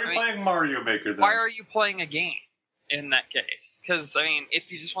 Why are you playing Mario Maker then? Why are you playing a game in that case? Because, I mean, if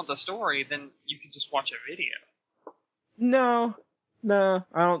you just want the story, then you can just watch a video. No, I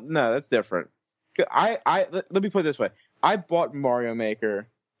don't. No, that's different. Let me put it this way. I bought Mario Maker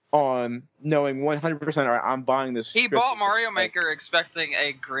on knowing 100%. All right, I'm buying this. He bought Mario Maker expecting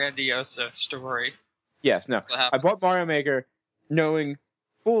a grandiose story. Yes, no. I bought Mario Maker knowing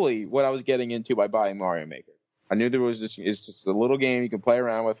fully what I was getting into by buying Mario Maker. I knew there was it's just a little game you can play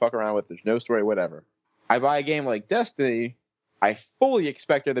around with, fuck around with. There's no story, whatever. I buy a game like Destiny. I fully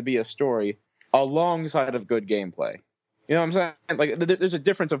expect there to be a story alongside of good gameplay. You know what I'm saying? Like, there's a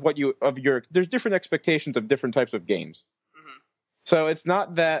difference there's different expectations of different types of games. Mm-hmm. So it's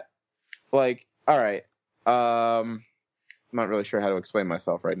not that, like, all right, I'm not really sure how to explain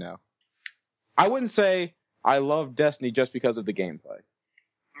myself right now. I wouldn't say I love Destiny just because of the gameplay.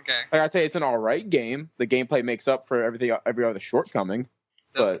 Okay. Like, I'd say it's an all right game. The gameplay makes up for every other shortcoming.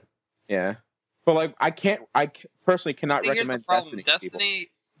 But yeah, but like, I personally cannot recommend Destiny to people.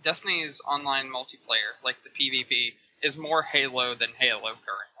 Destiny's online multiplayer, like the PvP, is more Halo than Halo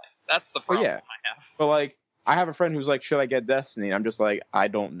currently. That's the problem I have. But like, I have a friend who's like, should I get Destiny? And I'm just like, I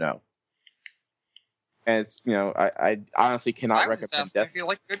don't know. And it's, I honestly cannot recommend Destiny. If you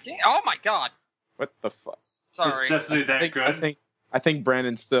like a good game. Oh my god! What the fuck? Sorry. Is Destiny that good? I think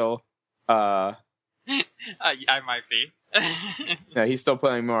Brandon's still. I might be. Yeah, he's still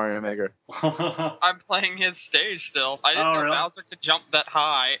playing Mario Maker. I'm playing his stage still. I didn't know Bowser could jump that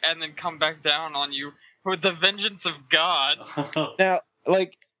high and then come back down on you with the vengeance of God. Now,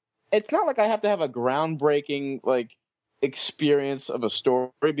 like, it's not like I have to have a groundbreaking, like, experience of a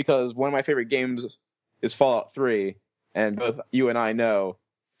story, because one of my favorite games is Fallout 3, and both you and I know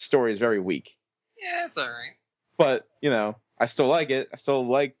the story is very weak. Yeah, it's alright. But, I still like it. I still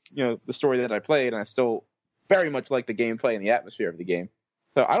like, the story that I played, and I still very much like the gameplay and the atmosphere of the game.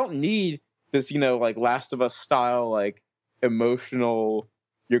 So I don't need this, like, Last of Us style, like, emotional,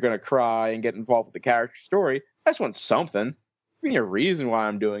 you're gonna cry and get involved with the character story. I just want something. Give me a reason why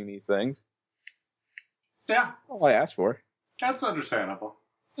I'm doing these things. Yeah. All I asked for. That's understandable.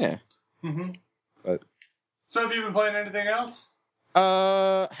 Yeah. Mm-hmm. But, so have you been playing anything else?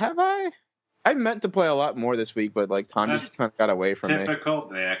 Have I? I meant to play a lot more this week, but, like, time just kind of got away from me. Typical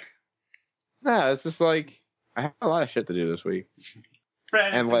Nick. No, it's just like, I have a lot of shit to do this week.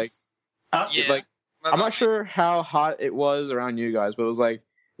 Francis. And, like, yeah. I'm not sure how hot it was around you guys, but it was, like,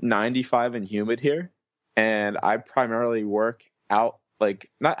 95 and humid here. And I primarily work out,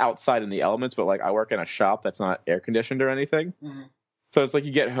 like, not outside in the elements, but, like, I work in a shop that's not air conditioned or anything. Mm-hmm. So it's like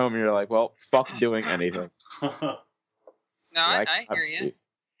you get home and you're like, well, fuck doing anything. No, I hear you.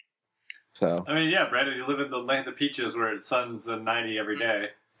 So. I mean, yeah, Brandon, you live in the land of peaches where it sun's 90 every day.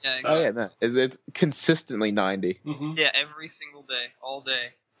 Yeah, exactly. Oh, yeah, no. It's consistently 90. Mm-hmm. Yeah, every single day, all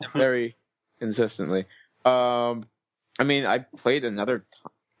day. Very consistently. I mean, I played another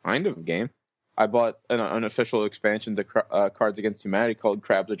kind of game. I bought an unofficial expansion to Cards Against Humanity called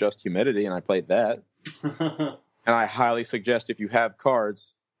Crabs Adjust Humidity, and I played that. And I highly suggest, if you have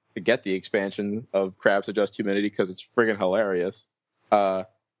cards, to get the expansion of Crabs Adjust Humidity, because it's friggin' hilarious.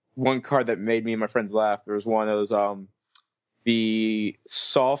 One card that made me and my friends laugh, there was one that was the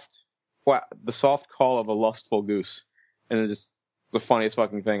soft call of a lustful goose, and it's just the funniest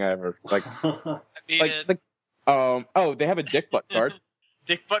fucking thing I ever like. They have a dick butt card.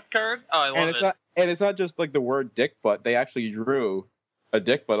 Dick butt card? Oh, I love it. And it's not just like the word dick butt. They actually drew a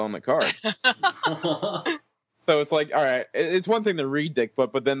dick butt on the card. So it's like, all right, it's one thing to read dick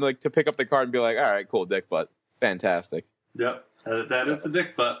butt, but then like to pick up the card and be like, all right, cool, dick butt, fantastic. Yep, that is a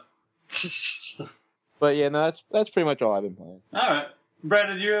dick butt. But yeah, no, that's pretty much all I've been playing. All right,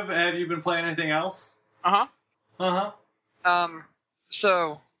 Brandon, have you been playing anything else?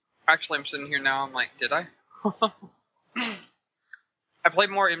 So actually, I'm sitting here now. I'm like, did I? I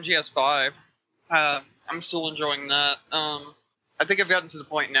played more MGS5. I'm still enjoying that. I think I've gotten to the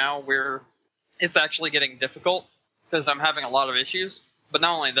point now where it's actually getting difficult because I'm having a lot of issues. But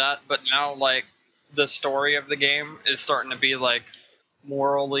not only that, but now like the story of the game is starting to be like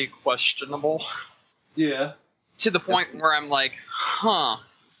morally questionable. Yeah. To the point where I'm like,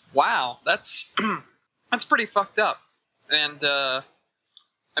 wow, that's that's pretty fucked up. And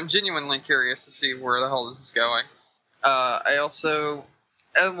I'm genuinely curious to see where the hell this is going. I also,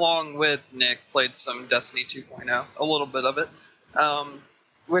 along with Nick, played some Destiny 2.0, a little bit of it,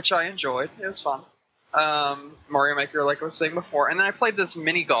 which I enjoyed. It was fun. Mario Maker, like I was saying before. And then I played this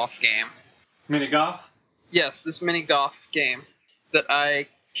mini golf game. Mini golf? Yes, this mini golf game that I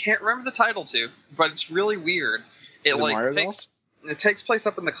can't remember the title to, but it's really weird. It takes place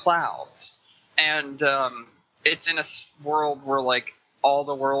up in the clouds, and it's in a world where like all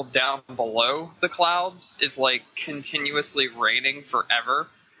the world down below the clouds is like continuously raining forever,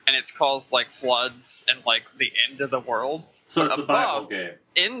 and it's caused like floods and like the end of the world. So it's a Bible game.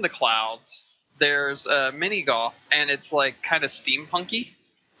 In the clouds, there's a mini golf, and it's like kind of steampunky,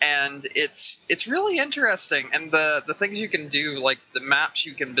 and it's really interesting. And the things you can do, like the maps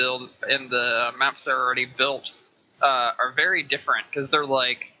you can build, and the maps that are already built, are very different because they're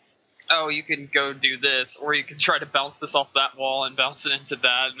like, oh, you can go do this, or you can try to bounce this off that wall and bounce it into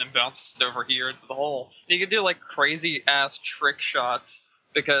that, and then bounce it over here into the hole. And you can do like crazy ass trick shots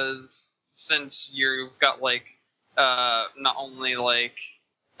because since you've got like not only like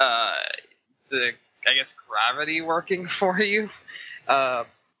the I guess gravity working for you,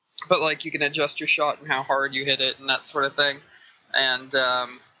 but like you can adjust your shot and how hard you hit it and that sort of thing. And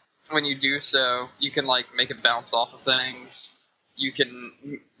when you do so, you can like make it bounce off of things. You can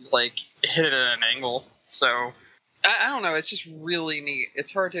like hit it at an angle. So I don't know. It's just really neat.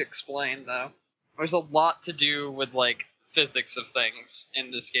 It's hard to explain though. There's a lot to do with like physics of things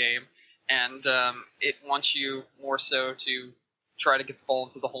in this game, and it wants you more so to try to get the ball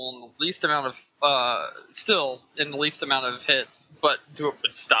into the hole in the least amount of hits, but do it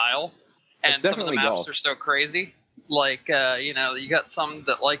with style. And some of the maps are so crazy. Like, you got some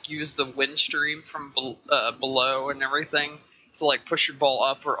that like use the wind stream from below and everything to like push your ball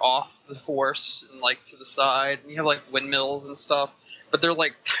up or off the course and like to the side. And you have like windmills and stuff, but they're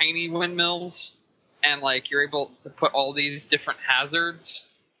like tiny windmills, and like you're able to put all these different hazards,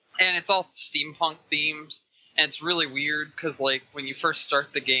 and it's all steampunk themed. And it's really weird because like when you first start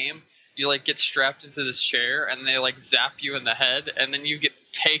the game, you like get strapped into this chair and they like zap you in the head, and then you get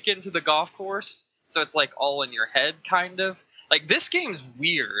taken to the golf course. So it's like all in your head, kind of. Like this game's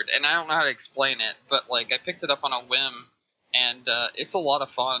weird, and I don't know how to explain it, but like I picked it up on a whim, and it's a lot of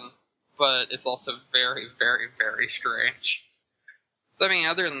fun, but it's also very, very, very strange. So I mean,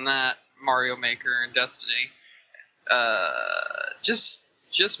 other than that, Mario Maker and Destiny,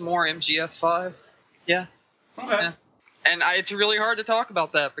 just more MGS5, yeah. Okay. Yeah. And it's really hard to talk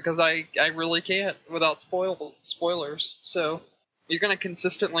about that because I really can't without spoilers. So you're going to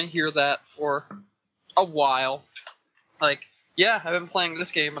consistently hear that for a while. Like, yeah, I've been playing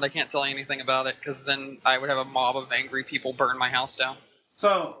this game, but I can't tell you anything about it because then I would have a mob of angry people burn my house down.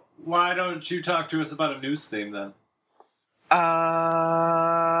 So why don't you talk to us about a news theme then?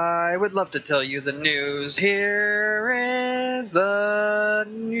 I would love to tell you the news. Here is a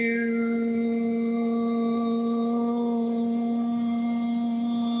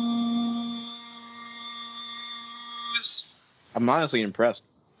I'm honestly impressed.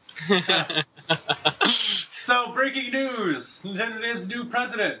 So, breaking news! Nintendo's new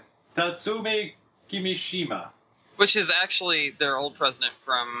president, Tatsumi Kimishima. Which is actually their old president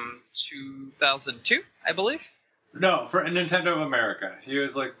from 2002, I believe? No, for Nintendo of America. He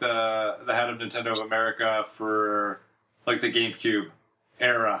was like the head of Nintendo of America for like the GameCube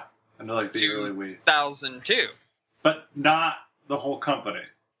era and like the early Wii. 2002. But not the whole company.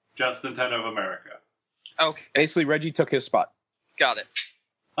 Just Nintendo of America. Okay. Basically, Reggie took his spot. Got it.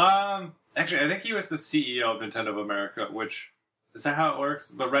 Actually, I think he was the CEO of Nintendo of America, which, is that how it works?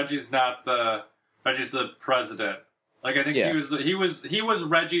 But Reggie's the president. Like, I think he was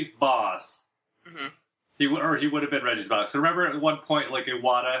Reggie's boss. Mm-hmm. He would have been Reggie's boss. So remember at one point, like,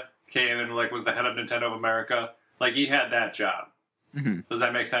 Iwata came and, like, was the head of Nintendo of America? Like, he had that job. Mm-hmm. Does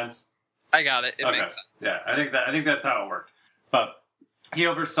that make sense? I got it. It makes sense. Yeah, I think that's how it worked. But he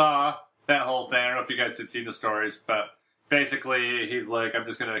oversaw that whole thing. I don't know if you guys did see the stories, but basically he's like, I'm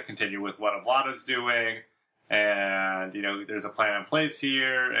just going to continue with what Iwata's doing, and, you know, there's a plan in place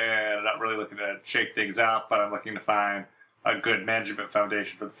here, and I'm not really looking to shake things up, but I'm looking to find a good management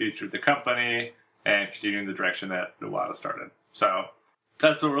foundation for the future of the company, and continuing the direction that Iwata started. So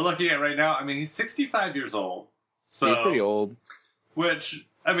that's what we're looking at right now. I mean, he's 65 years old. So he's pretty old. Which,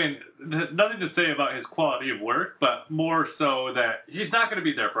 I mean, nothing to say about his quality of work, but more so that he's not going to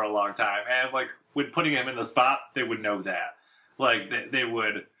be there for a long time. And, like, when putting him in the spot, they would know that. Like, they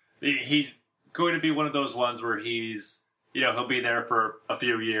would... He's going to be one of those ones where he's... You know, he'll be there for a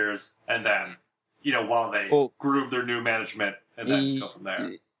few years, and then, you know, while they groom their new management, and then go from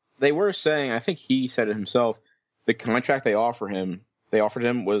there. They were saying, I think he said it himself, the contract they offered him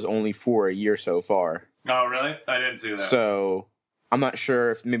was only for a year so far. Oh, really? I didn't see that. So I'm not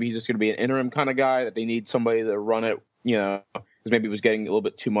sure if maybe he's just going to be an interim kind of guy that they need somebody to run it, you know, because maybe it was getting a little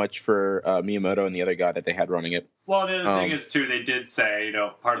bit too much for Miyamoto and the other guy that they had running it. Well, the other thing is, too, they did say,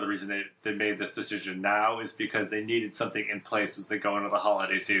 part of the reason they made this decision now is because they needed something in place as they go into the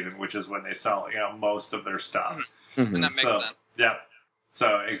holiday season, which is when they sell, most of their stuff. Mm-hmm. And that makes sense. Yeah.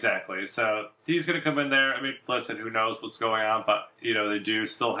 So, exactly. So, he's going to come in there. I mean, listen, who knows what's going on, but, they do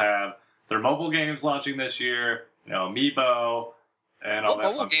still have their mobile games launching this year, Amiibo, and all that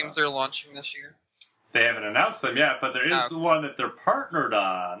mobile games stuff. are launching this year. They haven't announced them yet, but there is one that they're partnered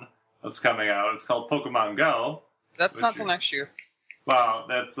on that's coming out. It's called Pokemon Go. That's not till next year. Well,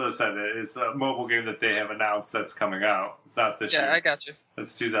 that's said. It's a mobile game that they have announced that's coming out. It's not this year. Yeah, I got you.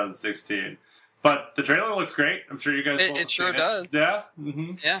 It's 2016. But the trailer looks great. I'm sure you guys both have sure seen does. It. Yeah?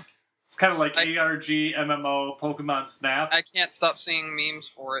 Mm-hmm. Yeah. It's kind of like ARG, MMO, Pokemon Snap. I can't stop seeing memes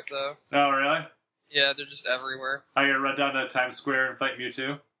for it, though. Oh, really? Yeah, they're just everywhere. Are you going to run down to Times Square and fight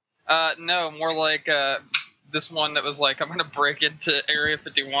Mewtwo? No, more like this one that was like, I'm going to break into Area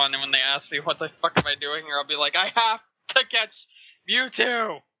 51, and when they ask me what the fuck am I doing here, I'll be like, I have to catch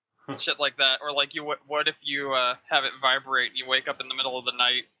Mewtwo! Shit like that. Or like, what if you have it vibrate and you wake up in the middle of the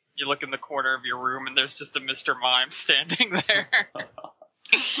night, you look in the corner of your room, and there's just a Mr. Mime standing there.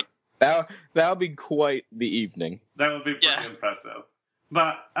 That would be quite the evening. That would be pretty impressive.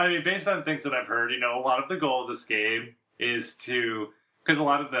 But, I mean, based on things that I've heard, a lot of the goal of this game is to... Because a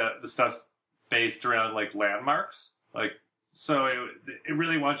lot of the stuff's based around, like, landmarks. Like, so it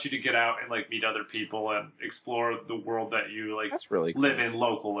really wants you to get out and, like, meet other people and explore the world that you, like, That's really cool. live in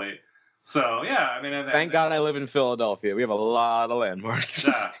locally. So, yeah, I mean... Thank God I live in Philadelphia. We have a lot of landmarks.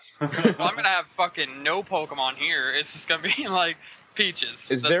 Yeah. Well, I'm going to have fucking no Pokemon here. It's just going to be, like,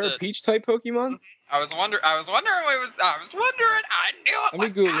 Peaches. Is there a Peach-type Pokemon? I was wondering. I knew it. Let me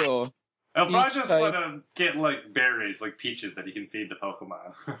Google. I'll probably just let him get, like, berries, like peaches that he can feed the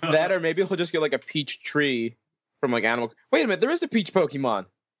Pokemon. That, or maybe he'll just get, like, a peach tree from, like, Animal... Wait a minute, there is a peach Pokemon.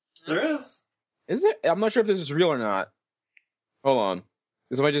 There is. Is it? I'm not sure if this is real or not. Hold on.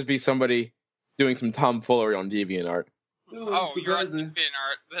 This might just be somebody doing some tomfoolery on DeviantArt. Oh, you're on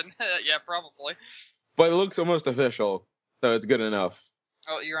DeviantArt. Then, yeah, probably. But it looks almost official, so it's good enough.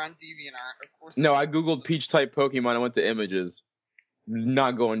 Oh, you're on DeviantArt, of course. No, I googled peach-type Pokemon. I went to images.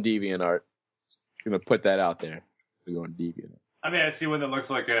 Not going DeviantArt. Just gonna put that out there. We're going DeviantArt. I mean, I see one that looks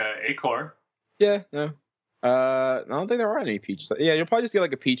like an acorn. Yeah, no. I don't think there are any peach. Yeah, you'll probably just get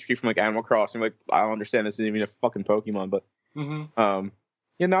like a peach tree from like Animal Crossing. Like, I don't understand this isn't even a fucking Pokemon, but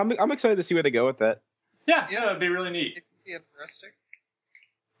yeah, no, I'm excited to see where they go with that. Yeah, it'd be really neat. It could be interesting.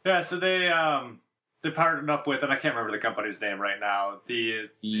 Yeah, so they partnered up with, and I can't remember the company's name right now.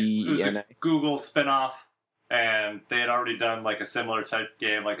 It was a Google spinoff, and they had already done like a similar type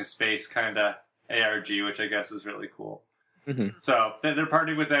game, like a space kind of ARG, which I guess is really cool. Mm-hmm. So they're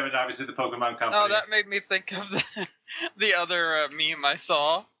partnering with them, and obviously the Pokemon company. Oh, that made me think of the other meme I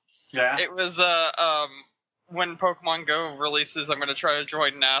saw. Yeah. It was when Pokemon Go releases, I'm going to try to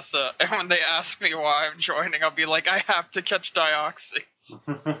join NASA, and when they ask me why I'm joining, I'll be like, I have to catch Dioxys.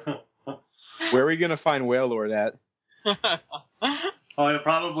 Where are we gonna find Wailord at? Well, you'll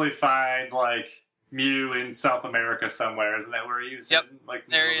probably find like Mew in South America somewhere. Isn't that where he's? Yep, like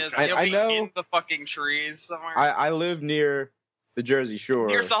there he is. I know in the fucking trees somewhere. I live near the Jersey Shore.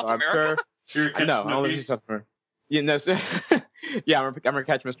 Near South America. Sure. I don't live in South America. Yeah, no, so, yeah, I'm gonna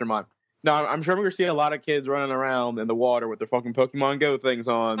catch Mr. Mime. No, I'm sure we're gonna see a lot of kids running around in the water with their fucking Pokemon Go things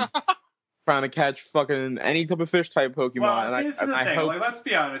on. Trying to catch fucking any type of fish type Pokemon. Well, see, this is the thing. Hope... Like, let's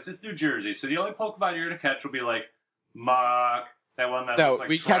be honest. It's New Jersey, so the only Pokemon you're gonna catch will be like Muk, that one that looks like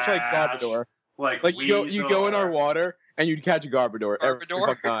we trash, catch like Garbodor. Like you go in our water and you'd catch a Garbodor every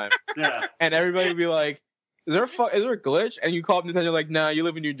fucking time. Yeah. And everybody would be like, "Is there a glitch?" And you call up and you're like, "Nah, you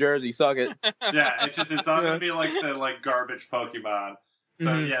live in New Jersey. Suck it." Yeah, it's all gonna be like the garbage Pokemon.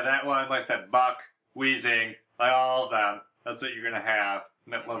 So yeah, that one, like I said, Muk, Weezing, like all of them. That's what you're gonna have.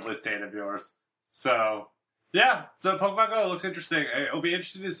 That lovely state of yours. So, yeah. So Pokemon Go looks interesting. It'll be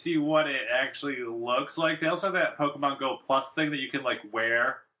interesting to see what it actually looks like. They also have that Pokemon Go Plus thing that you can, like,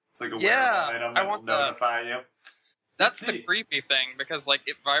 wear. It's like a wearable item that will notify you. That's the creepy thing, because, like,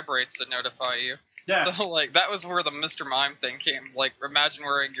 it vibrates to notify you. Yeah. So, like, that was where the Mr. Mime thing came. Like, imagine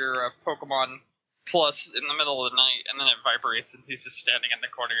wearing your Pokemon Plus in the middle of the night, and then it vibrates, and he's just standing in the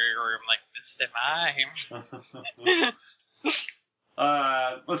corner of your room like, Mr. Mime.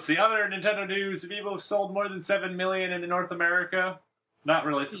 Let's see. Other Nintendo news: Amiibo sold more than 7 million in North America. Not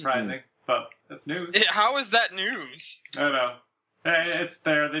really surprising, but that's news. How is that news? I don't know. Hey, it's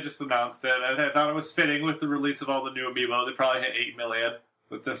there. They just announced it. I thought it was fitting with the release of all the new Amiibo. They probably hit 8 million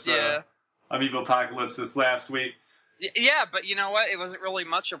with this Amiibo apocalypse this last week. Yeah, but you know what? It wasn't really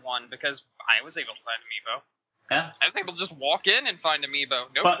much of one because I was able to find Amiibo. Yeah. I was able to just walk in and find Amiibo.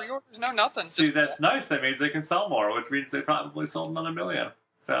 No pre-orders, no nothing. See, that's nice. That means they can sell more, which means they probably sold another million.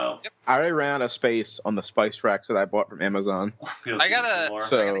 So yep. I already ran out of space on the spice racks that I bought from Amazon. I gotta get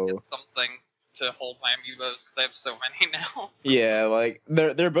something to hold my Amiibos because I have so many now. Yeah, like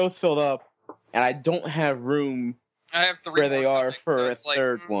they're both filled up, and I don't have room. I have 3 where they are coming, for so a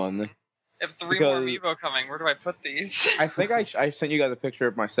third one. I have 3 more Amiibo coming. Where do I put these? I think I sent you guys a picture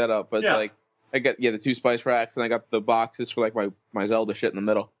of my setup, but like I got the 2 spice racks, and I got the boxes for like my Zelda shit in the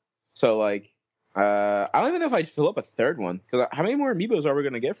middle. So like. I don't even know if I'd fill up a third one, because how many more Amiibos are we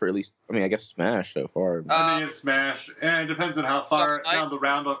going to get for at least, I guess Smash so far? I think it's Smash, and it depends on how far down the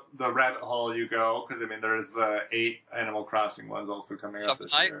rabbit hole you go, because there's the 8 Animal Crossing ones also coming out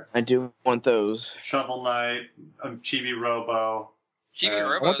this year. I do want those. Shovel Knight, Chibi Robo. Chibi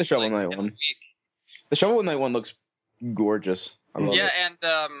Robo. I want the Shovel Knight one. The Shovel Knight one looks gorgeous. I love it. And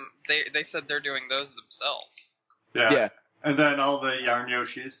they said they're doing those themselves. Yeah. And then all the Yarn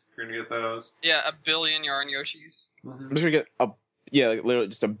Yoshis, you're gonna get those. Yeah, 1 billion Yarn Yoshis. Mm-hmm. I'm just gonna get literally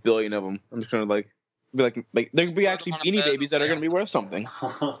just 1 billion of them. I'm just gonna be like there's be actually Beanie Babies that are gonna be worth something.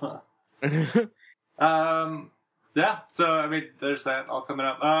 Yeah. So there's that all coming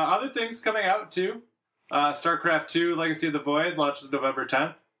up. Other things coming out too. StarCraft 2: Legacy of the Void launches November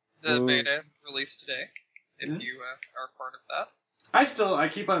 10th. The beta released today. If you are part of that. I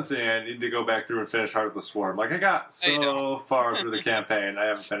keep on saying I need to go back through and finish Heart of the Swarm. Like, I got so far through the campaign, I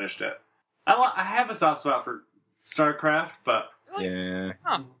haven't finished it. I have a soft spot for StarCraft, but... Really? Yeah.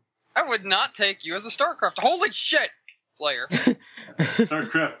 Huh. I would not take you as a StarCraft. Holy shit! Player.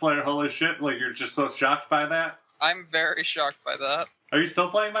 StarCraft player, holy shit. Like, you're just so shocked by that? I'm very shocked by that. Are you still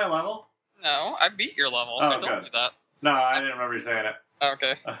playing my level? No, I beat your level. Oh, I don't good. do that. No, I didn't remember you saying it.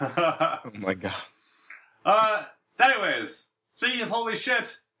 Okay. Oh my god. Anyways... Speaking of holy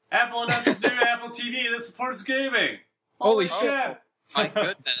shit, Apple announces new Apple TV that supports gaming. Holy shit! My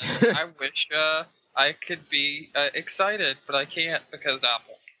goodness, I wish I could be excited, but I can't because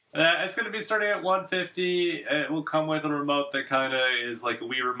Apple. It's going to be starting at $150. It will come with a remote that kind of is like a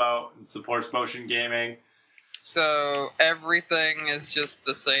Wii remote and supports motion gaming. So everything is just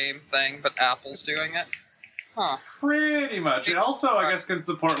the same thing, but Apple's doing it? Huh. Pretty much. It also, I guess, can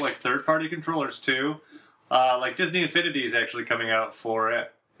support like third-party controllers too. Like Disney Infinity is actually coming out for it,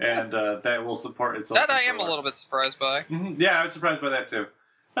 and that will support its own That controller. I am a little bit surprised by. Mm-hmm. Yeah, I was surprised by that too.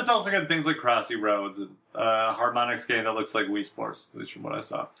 That's also got things like Crossy Roads and a harmonics game that looks like Wii Sports, at least from what I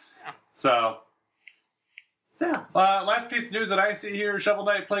saw. Yeah. So, yeah. Last piece of news that I see here, Shovel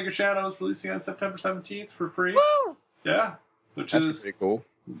Knight Plague of Shadows releasing on September 17th for free. Woo! Yeah. Which is pretty cool.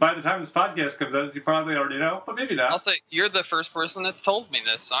 By the time this podcast comes out, you probably already know, but maybe not. Also, you're the first person that's told me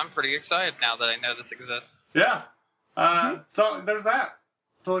this, so I'm pretty excited now that I know this exists. Yeah. So there's that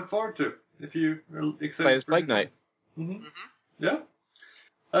to look forward to if you are excited. Play as Plague Knight. Mm-hmm. Mm-hmm. Yeah.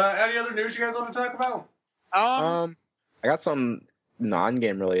 Any other news you guys want to talk about? I got some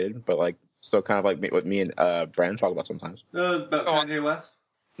non-game related, but like still kind of like what me and Brandon talk about sometimes. It's about Kanye West.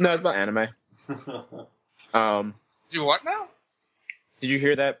 No, it's about anime. Do what now? Did you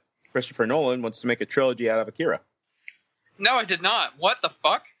hear that Christopher Nolan wants to make a trilogy out of Akira? No, I did not. What the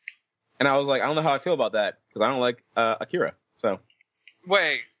fuck? And I was like, I don't know how I feel about that, because I don't like Akira, so...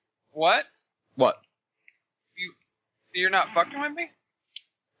 Wait, what? What? You're not fucking with me?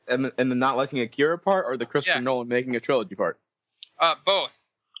 And the not liking Akira part, or the Christopher Nolan making a trilogy part? Both.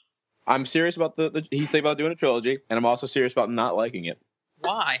 I'm serious about he's saying about doing a trilogy, and I'm also serious about not liking it.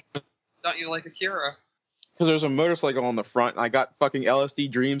 Why? Don't you like Akira? Because there's a motorcycle on the front, and I got fucking LSD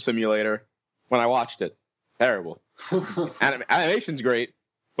Dream Simulator when I watched it. Terrible. Animation's great.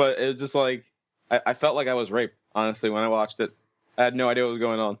 But it was just like, I felt like I was raped, honestly, when I watched it. I had no idea what was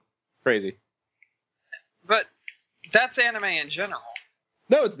going on. Crazy. But that's anime in general.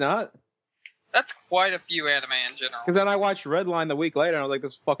 No, it's not. That's quite a few anime in general. Because then I watched Redline the week later, and I was like,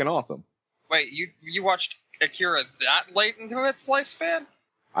 this is fucking awesome. Wait, you watched Akira that late into its lifespan?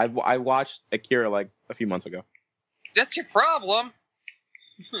 I watched Akira like a few months ago. That's your problem.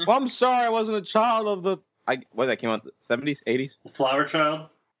 Well, I'm sorry I wasn't a child of the... What, that came out in the 70s, 80s? Flower Child?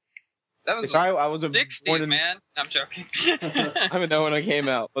 That was sorry, I wasn't 60s, born in... man. I'm joking. I don't know when it came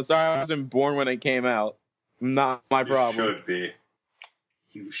out. But sorry I wasn't born when it came out. Not my problem. You should be.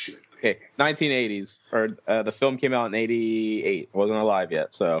 You should be. Okay, 1980s. Or the film came out in 88. I wasn't alive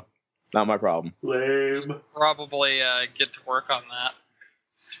yet, so not my problem. Lame. Probably get to work on that.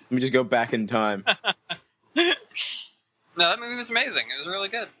 Let me just go back in time. No, that movie was amazing. It was really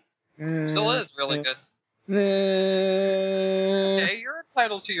good. Still is really good. Okay, you're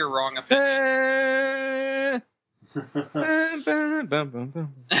entitled to your wrong opinion.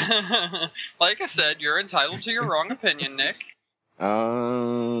 Like I said, you're entitled to your wrong opinion, Nick.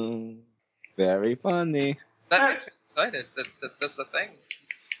 Very funny. That makes me excited. That's the thing.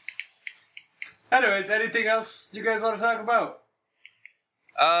 Anyways, anything else you guys want to talk about?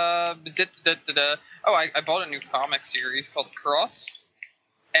 Oh, I bought a new comic series called Cross,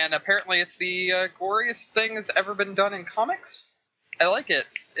 and apparently it's the goriest thing that's ever been done in comics. I like it.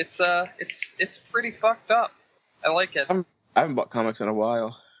 It's pretty fucked up. I like it. I haven't bought comics in a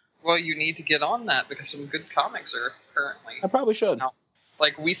while. Well, you need to get on that because some good comics are currently. I probably should. Out.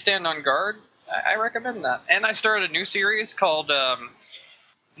 Like We Stand on Guard. I recommend that. And I started a new series called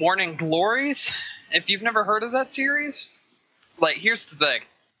Morning Glories. If you've never heard of that series, like, here's the thing.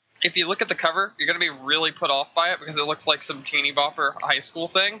 If you look at the cover, you're going to be really put off by it because it looks like some teeny bopper high school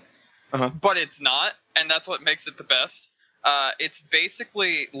thing. Uh-huh. But it's not, and that's what makes it the best. It's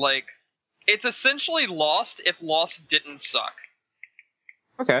basically like, it's essentially Lost if Lost didn't suck.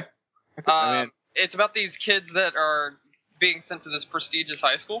 Okay. It's about these kids that are being sent to this prestigious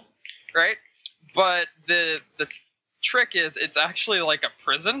high school, right? But the trick is it's actually like a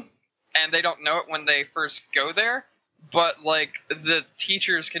prison, and they don't know it when they first go there. But like the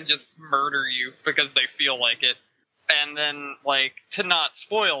teachers can just murder you because they feel like it, and then like to not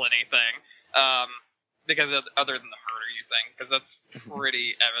spoil anything, because other than the murder you thing, because that's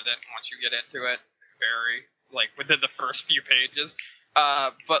pretty evident once you get into it, very like within the first few pages.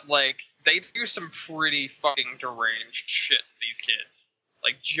 But like they do some pretty fucking deranged shit to these kids,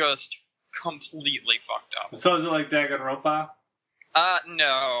 like just completely fucked up. So is it like Danganronpa?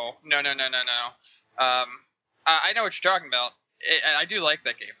 No. I know what you're talking about. I do like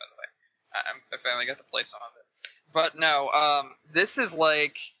that game, by the way. I finally got to play some of it. But no, this is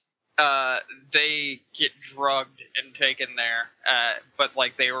like, they get drugged and taken there, but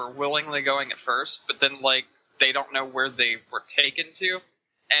like they were willingly going at first, but then like they don't know where they were taken to.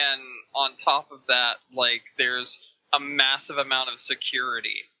 And on top of that, like there's a massive amount of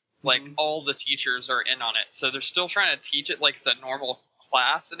security. Like all the teachers are in on it. So they're still trying to teach it like it's a normal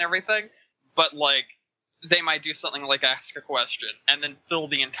class and everything, but like they might do something like ask a question and then fill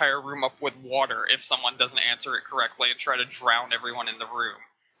the entire room up with water if someone doesn't answer it correctly and try to drown everyone in the room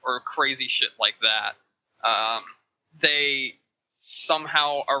or crazy shit like that. They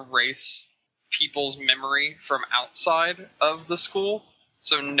somehow erase people's memory from outside of the school,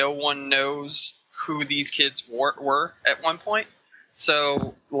 so no one knows who these kids were at one point.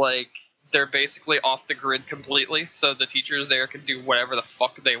 So, like, they're basically off the grid completely, so the teachers there can do whatever the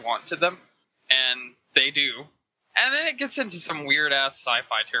fuck they want to them. And they do. And then it gets into some weird-ass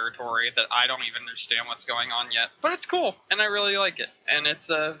sci-fi territory that I don't even understand what's going on yet. But it's cool, and I really like it. And it's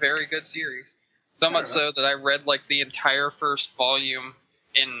a very good series. So much so that I read, like, the entire first volume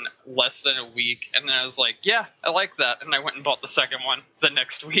in less than a week, and then I was like, yeah, I like that. And I went and bought the second one the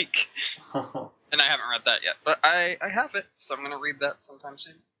next week. And I haven't read that yet. But I have it, so I'm going to read that sometime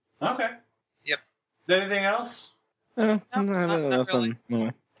soon. Okay. Yep. Anything else? No, not really. All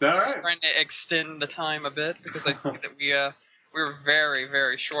right. I'm trying to extend the time a bit because I think that we were very,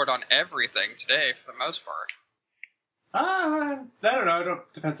 very short on everything today for the most part. I don't know.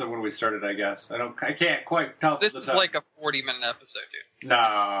 It depends on when we started, I guess. I can't quite tell. This is like a 40-minute episode, dude.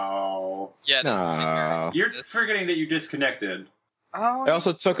 No. Yeah. No. You're forgetting that you disconnected. Oh. It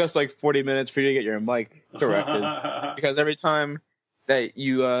also took us like 40 minutes for you to get your mic corrected because every time that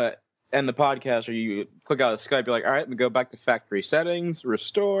you end the podcast or you click out of Skype, you're like, all right, let me go back to factory settings,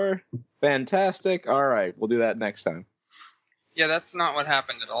 restore, fantastic. All right, we'll do that next time. Yeah, that's not what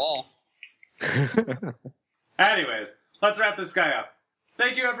happened at all. Anyways, let's wrap this guy up.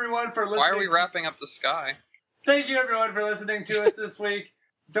 Thank you, everyone, for listening. Why are we wrapping up the sky? Thank you, everyone, for listening to us this week.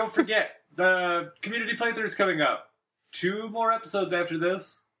 Don't forget, the community playthrough is coming up. 2 more episodes after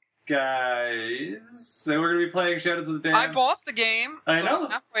this. Guys, so we're going to be playing Shadows of the Dam. I bought the game. I know.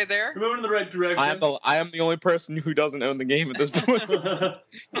 I'm halfway there. We're moving in the right direction. I am the only person who doesn't own the game at this point.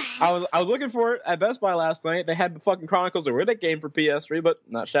 I was looking for it at Best Buy last night. They had the fucking Chronicles of Riddick game for PS3, but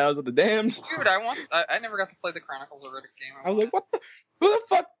not Shadows of the Damned. Dude, I never got to play the Chronicles of Riddick game. I was like, what the? Who the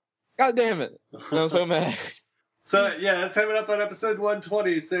fuck? God damn it. I was so mad. So, yeah, that's coming up on episode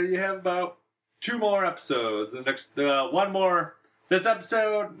 120. So you have about 2 more episodes. The next, 1 more this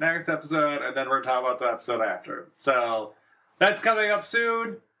episode, next episode, and then we're talking about the episode after. So that's coming up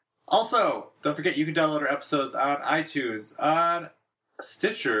soon. Also, don't forget you can download our episodes on iTunes, on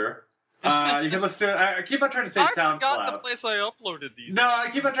Stitcher. You can listen to it. I keep on trying to say SoundCloud. I forgot the place I uploaded these. No, I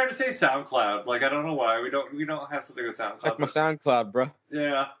keep on trying to say SoundCloud. Like, I don't know why. We don't have something with SoundCloud. Check my SoundCloud, bro.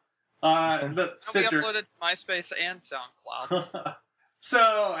 Yeah. But Stitcher. We uploaded to MySpace and SoundCloud.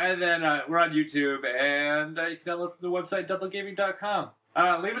 So, and then we're on YouTube, and you can download from the website, doublegaming.com.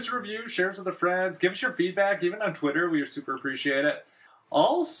 Leave us a review, share us with a friends, give us your feedback, even on Twitter. We super appreciate it.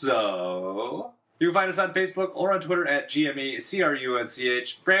 Also, you can find us on Facebook or on Twitter at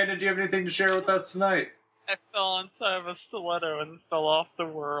GMECRUNCH. Brandon, do you have anything to share with us tonight? I fell inside of a stiletto and fell off the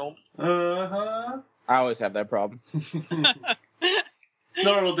world. Uh-huh. I always have that problem.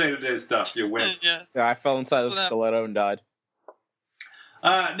 Normal day-to-day stuff, you wimp. Yeah. Yeah, I fell inside of a stiletto and died.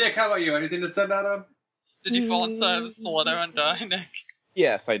 Nick, how about you? Anything to send out on? Did you fall inside of a stiletto and die, Nick?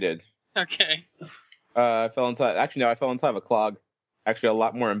 Yes, I did. Okay. I fell inside... Actually, no, I fell inside of a clog. Actually, a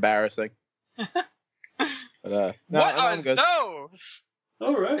lot more embarrassing. But, no, what are I'm good. those?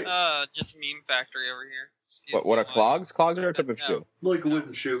 All right. Just meme factory over here. What are clogs? Clogs are a type of shoe. Like a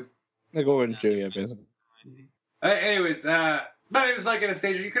wooden shoe. Like a wooden shoe, yeah, basically. Anyways, my name is Mike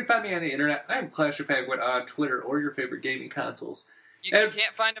Anastasia. You can find me on the internet. I am Clash of Penguin on Twitter or your favorite gaming consoles. You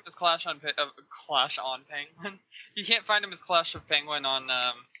can't find him as Clash on Penguin. You can't find him as Clash of Penguin on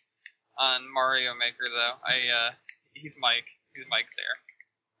Mario Maker though. He's Mike. He's Mike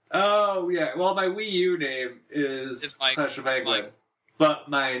there. Oh yeah. Well, my Wii U name is Clash of Penguin, but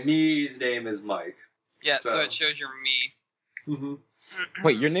my Mii's name is Mike. Yeah, so it shows your me. Mm-hmm.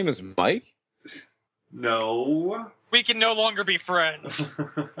 Wait, your name is Mike? No. We can no longer be friends.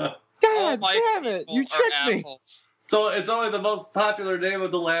 God damn it! You tricked me. So it's only the most popular name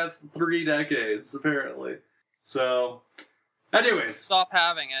of the last 3 decades, apparently. So, anyways. Stop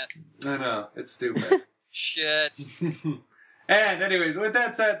having it. I know, it's stupid. Shit. And anyways, with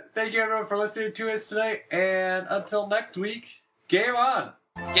that said, thank you everyone for listening to us tonight, and until next week, game on!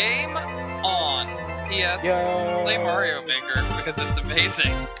 Game on. P.S. Play Mario Maker, because it's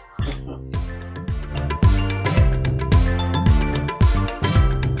amazing.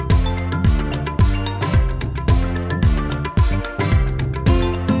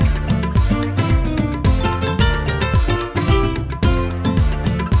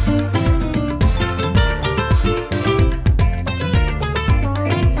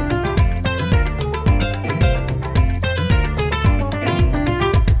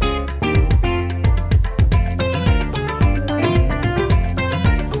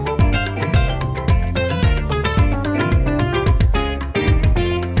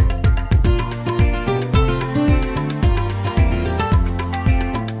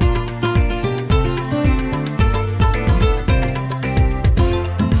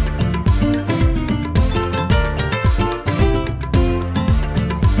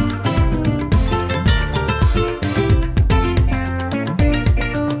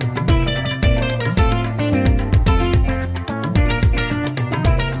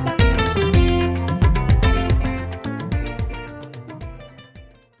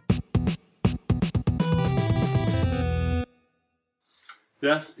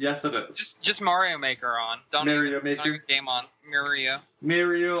 Yes, it is. Just Mario Maker on. Mario Maker? Don't even game on.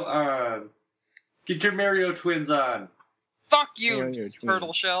 Mario on. Get your Mario twins on. Fuck you,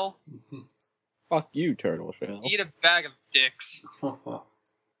 Turtle Shell. Fuck you, Turtle Shell. Eat a bag of dicks.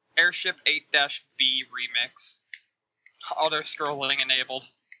 Airship 8-B remix. Auto-scrolling enabled.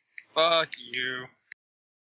 Fuck you.